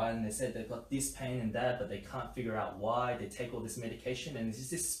posture, right? And they said they've got this pain and that, but they can't figure out why. They take all this medication, and there's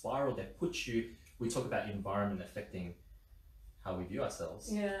this spiral that puts you. We talk about environment affecting how we view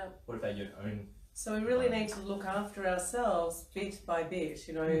ourselves. Yeah. What about your own? So we really need to look after ourselves bit by bit.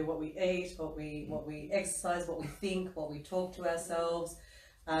 What we eat, what we exercise, what we think, what we talk to ourselves.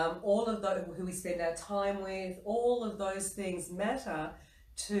 All of those who we spend our time with, all of those things matter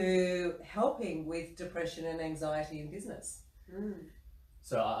to helping with depression and anxiety in business.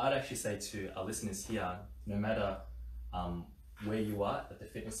 So I'd actually say to our listeners here, no matter where you are at the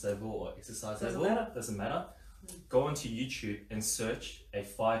fitness level or exercise level, doesn't matter. Go onto YouTube and search a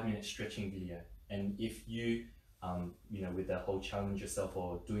 5-minute stretching video. And if you, with that whole challenge yourself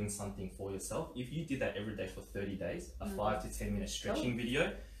or doing something for yourself, if you did that every day for 30 days, a 5 to 10 minute stretching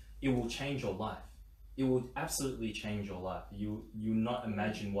video, it will change your life. It will absolutely change your life. You not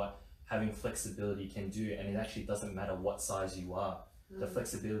imagine what having flexibility can do, and it actually doesn't matter what size you are. The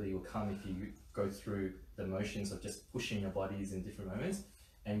flexibility will come if you go through the motions of just pushing your bodies in different moments,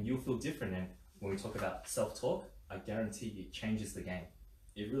 and you'll feel different. And when we talk about self-talk, I guarantee it changes the game.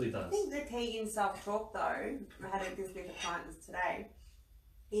 It really does. I think the key in self-talk, though, I had this with a client today,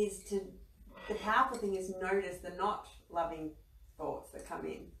 is the powerful thing is notice the not loving thoughts that come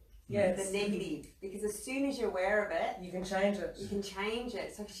in. Yes. The negative, because as soon as you're aware of it, You can change it. you can change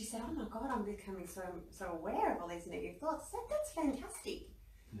it. So she said, "Oh my God, I'm becoming so aware of all these negative thoughts." I said, "That's fantastic,"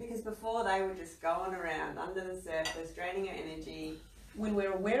 because before they were just going around under the surface, draining your energy. When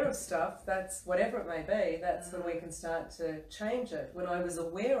we're aware of stuff, that's whatever it may be, that's when we can start to change it. When I was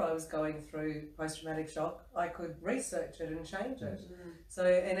aware I was going through post-traumatic shock, I could research it and change it. So,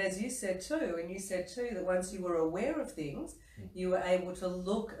 and as you said too, that once you were aware of things, you were able to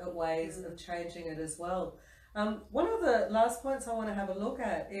look at ways of changing it as well. One of the last points I want to have a look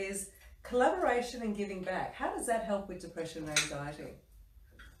at is collaboration and giving back. How does that help with depression and anxiety?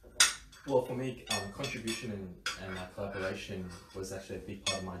 Well, for me, contribution and collaboration was actually a big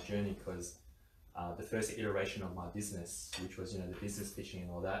part of my journey, because the first iteration of my business, which was, the business pitching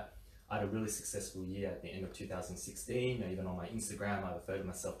and all that, I had a really successful year at the end of 2016. Even on my Instagram, I referred to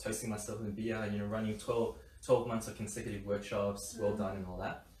myself toasting myself in beer, running 12 months of consecutive workshops, well done and all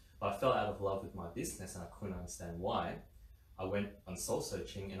that. But I fell out of love with my business and I couldn't understand why. I went on soul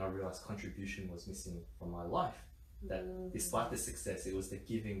searching and I realized contribution was missing from my life. That despite the success, it was the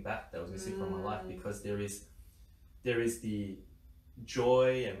giving back that was missing from my life, because there is the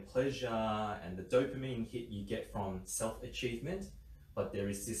joy and pleasure and the dopamine hit you get from self-achievement, but there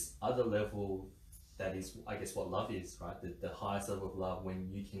is this other level that is, I guess, what love is, right? The highest level of love, when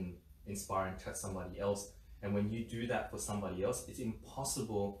you can inspire and touch somebody else. And when you do that for somebody else, it's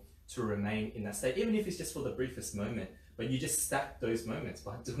impossible to remain in that state, even if it's just for the briefest moment, but you just stack those moments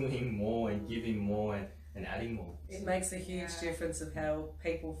by doing more and giving more and adding more. It makes a huge difference of how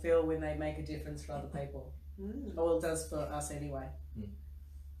people feel when they make a difference for other people. Well, it does for us anyway.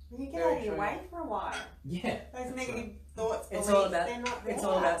 You get out of your way for a while. Yeah. Those negative thoughts, It's beliefs, all about they're not there. it's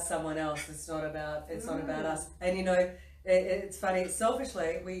all about someone else. It's not about us. And it's funny.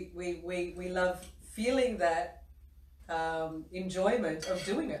 Selfishly, we love feeling that enjoyment of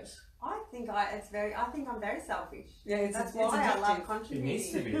doing it. I think I'm very selfish. Yeah, That's it's why I love addictive. contributing. It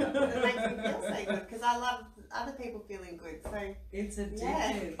needs to be that way. It makes me feel so good because I love other people feeling good. So It's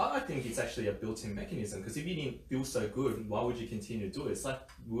addictive. I think it's actually a built-in mechanism, because if you didn't feel so good, why would you continue to do it? It's like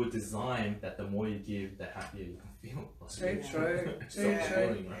we were designed that the more you give, the happier you can feel. True.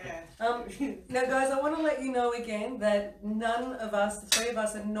 Self-fulfilling, right? Now, guys, I want to let you know again that none of us, the three of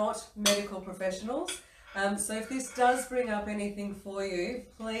us, are not medical professionals. So if this does bring up anything for you,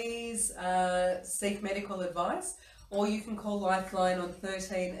 please seek medical advice, or you can call Lifeline on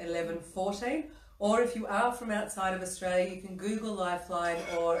 13 11 14, or if you are from outside of Australia, you can Google Lifeline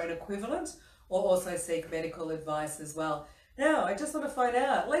or an equivalent, or also seek medical advice as well. Now, I just want to find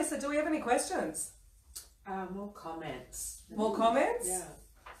out, Lisa, do we have any questions? More comments. More comments? Yeah.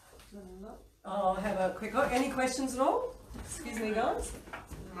 I'll have a quick look. Any questions at all? Excuse me, guys.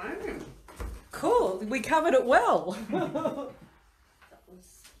 no. Cool, we covered it well.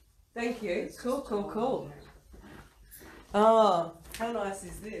 Thank you. Cool. Oh, how nice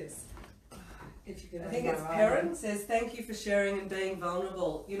is this? If you could I think it's Perrin says, thank you for sharing and being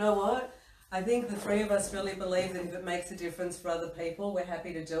vulnerable. You know what? I think the three of us really believe that if it makes a difference for other people, we're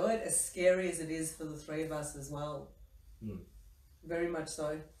happy to do it, as scary as it is for the three of us as well. Very much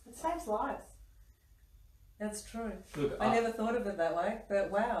so. It saves lives. That's true. Look, I never thought of it that way, but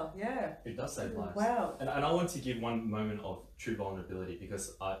wow, yeah. It does save lives. Wow. And I want to give one moment of true vulnerability,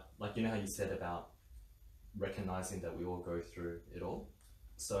 because how you said about recognizing that we all go through it all.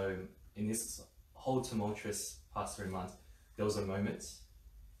 So in this whole tumultuous past 3 months, there was a moment,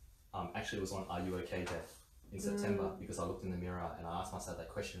 actually it was on Are You OK Day in September, because I looked in the mirror and I asked myself that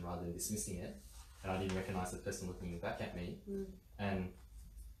question rather than dismissing it, and I didn't recognize the person looking back at me. And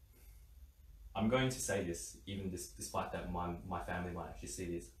I'm going to say this, despite that my family might actually see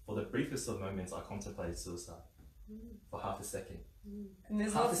this. For the briefest of moments, I contemplated suicide for half a second. And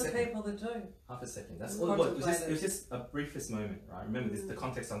there's Half a lots of second. people that do. Half a second. That's all it was. It was just a briefest moment, right? Remember, the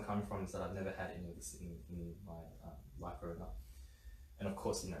context I'm coming from is that I've never had any of this in my life growing up. And of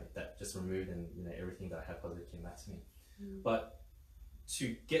course, that just removed, and everything that I had positive came back to me. But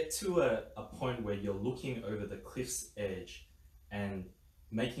to get to a point where you're looking over the cliff's edge and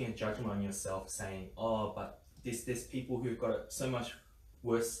making a judgment on yourself, saying, oh, but there's people who've got it so much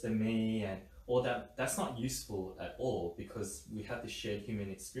worse than me, and all that's not useful at all, because we have this shared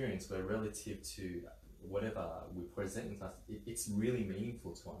human experience where, relative to whatever we present in us, it's really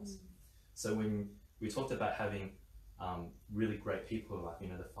meaningful to us. So when we talked about having really great people, like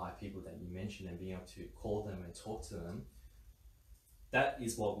the 5 people that you mentioned, and being able to call them and talk to them, that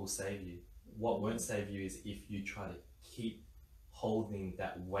is what will save you. what won't save you is if you try to keep holding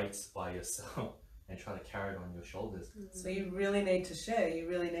that weight by yourself and try to carry it on your shoulders. So you really need to share. You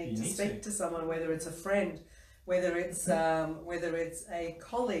really need to speak to someone, whether it's a friend, whether it's a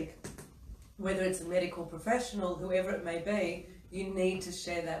colleague, whether it's a medical professional, whoever it may be. You need to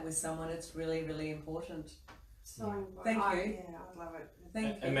share that with someone. It's really, really important. So important. Thank you. Yeah, I love it. Thank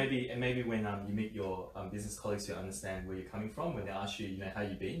you. And maybe when you meet your business colleagues who understand where you're coming from, when they ask you, how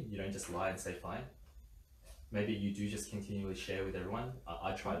you been, you don't just lie and say fine. Maybe you do just continually share with everyone.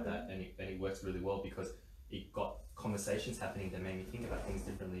 I tried that and it works really well because it got conversations happening that made me think about things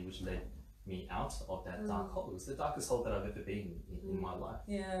differently, which led me out of that dark hole. It was the darkest hole that I've ever been in my life.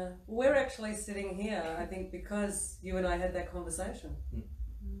 Yeah, we're actually sitting here, I think, because you and I had that conversation.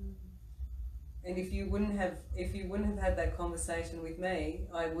 And if you wouldn't have had that conversation with me,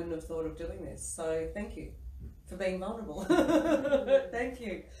 I wouldn't have thought of doing this. So thank you for being vulnerable. Thank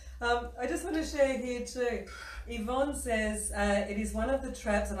you. I just want to share here too. Yvonne says it is one of the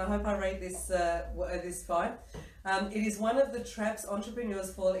traps, and I hope I read this fine. It is one of the traps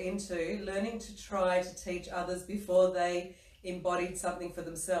entrepreneurs fall into, learning to try to teach others before they embodied something for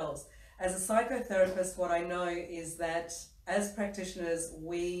themselves. As a psychotherapist, what I know is that as practitioners,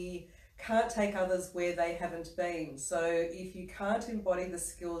 we can't take others where they haven't been. So if you can't embody the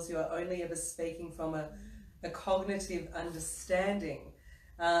skills, you are only ever speaking from a cognitive understanding.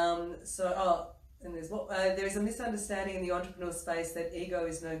 And there is a misunderstanding in the entrepreneur space that ego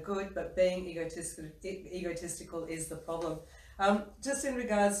is no good, but being egotistical is the problem. Just in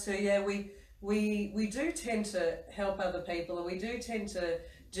regards to, we do tend to help other people and we do tend to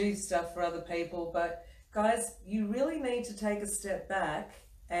do stuff for other people, but guys, you really need to take a step back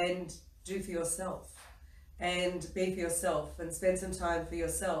and do for yourself and be for yourself and spend some time for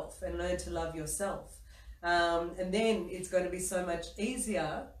yourself and learn to love yourself. And then it's going to be so much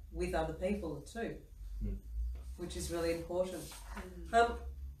easier with other people too, which is really important.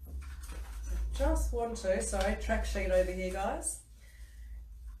 Just want to, sorry, track sheet over here, guys.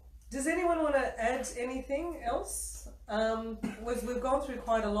 Does anyone want to add anything else? We've gone through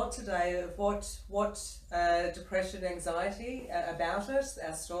quite a lot today of what depression, anxiety, about it,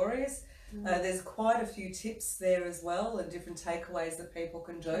 our stories. There's quite a few tips there as well and different takeaways that people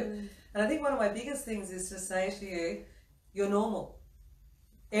can do. And I think one of my biggest things is to say to you, you're normal.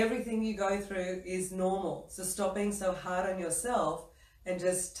 Everything you go through is normal. So stop being so hard on yourself and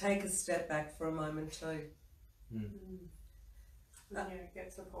just take a step back for a moment too. Yeah,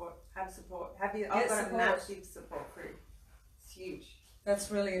 get support. Have support. I've got a massive support group. It's huge.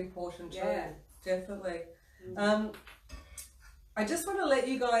 That's really important too. Yeah. Definitely. I just want to let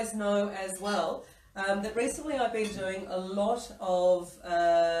you guys know as well that recently I've been doing a lot of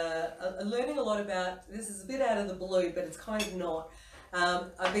learning a lot about, this is a bit out of the blue, but it's kind of not.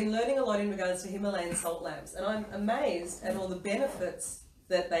 I've been learning a lot in regards to Himalayan salt lamps, and I'm amazed at all the benefits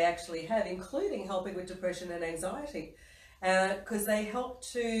that they actually have, including helping with depression and anxiety, because they help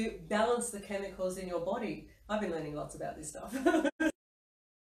to balance the chemicals in your body. I've been learning lots about this stuff.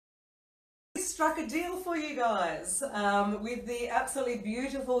 Struck a deal for you guys with the absolutely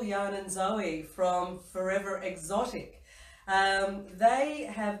beautiful Jan and Zoe from Forever Exotic. They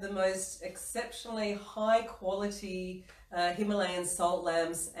have the most exceptionally high quality Himalayan salt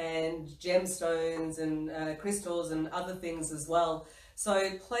lamps and gemstones and crystals and other things as well.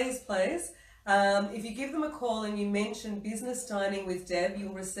 So please, if you give them a call and you mention Business Dining with Deb,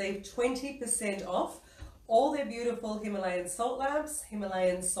 you'll receive 20% off all their beautiful Himalayan salt lamps,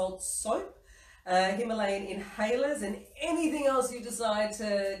 Himalayan salt soap, Himalayan inhalers, and anything else you decide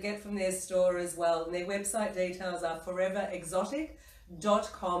to get from their store as well. And their website details are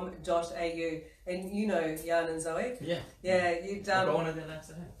foreverexotic.com.au. And you know Jan and Zoe? Yeah, you've done. I've got one of their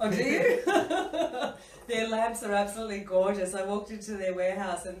lamps at home. Oh, do you? Their lamps are absolutely gorgeous. I walked into their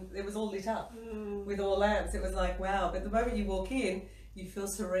warehouse and it was all lit up with all lamps. It was like, wow. But the moment you walk in, you feel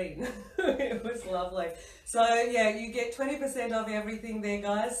serene. It was lovely. So yeah, you get 20% off everything there,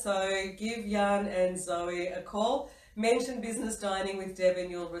 guys. So give Jan and Zoe a call. Mention Business Dining with Deb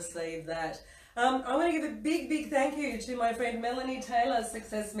and you'll receive that. I want to give a big thank you to my friend Melonie Taylor,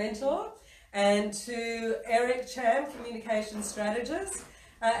 Success Mentor, and to Eric Cham, Communication Strategist.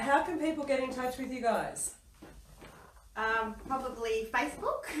 How can people get in touch with you guys? Probably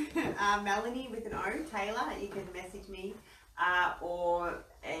Facebook, Melonie with an O, Taylor. You can message me. Or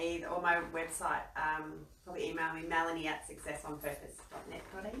my website, probably email me,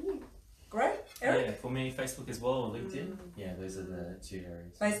 melonie@successonpurpose.net.au. Great. Eric? Yeah, for me, Facebook as well, or LinkedIn. Yeah, those are the two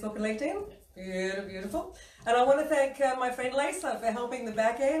areas. Facebook and LinkedIn. Beautiful. And I want to thank my friend Lisa for helping the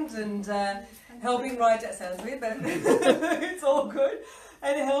back end and helping write that. Sounds weird, but it's all good.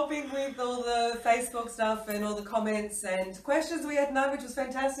 and helping with all the Facebook stuff and all the comments and questions. We had none, which was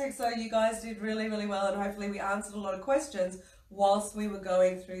fantastic. So you guys did really, really well, and hopefully we answered a lot of questions whilst we were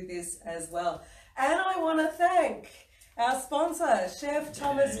going through this as well. And I want to thank our sponsor, Chef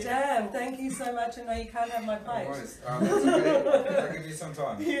Thomas Dam. Thank you so much. I know you can't have my plate. No worries. That's okay. I'll give you some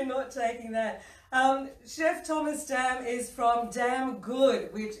time. You're not taking that. Chef Thomas Dam is from Damn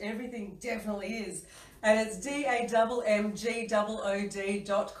Good, which everything definitely is. And it's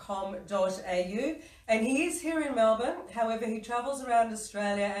dammgood.com.au. And he is here in Melbourne. However, he travels around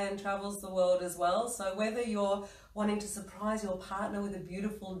Australia and travels the world as well. So whether you're wanting to surprise your partner with a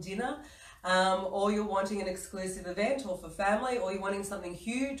beautiful dinner, or you're wanting an exclusive event or for family, or you're wanting something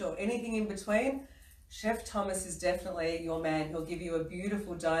huge or anything in between, Chef Thomas is definitely your man. He'll give you a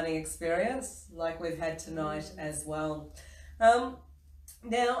beautiful dining experience like we've had tonight as well.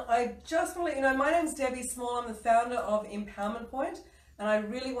 Now, I just want to let you know, my name's Debbie Small. I'm the founder of Empowerment Point, and I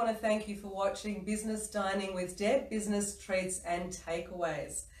really want to thank you for watching Business Dining with Deb, Business Treats and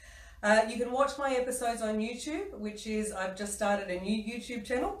Takeaways. You can watch my episodes on YouTube, which is, I've just started a new YouTube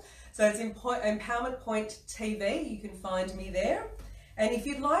channel. So it's Empowerment Point TV. You can find me there. And if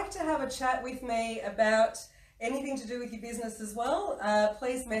you'd like to have a chat with me about anything to do with your business as well,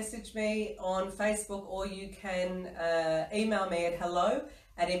 please message me on Facebook, or you can email me at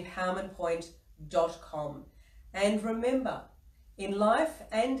hello@empowermentpoint.com. And remember, in life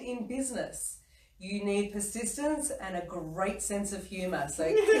and in business, you need persistence and a great sense of humour.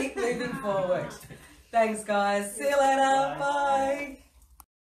 So keep moving forward. Thanks, guys. See you later. Bye.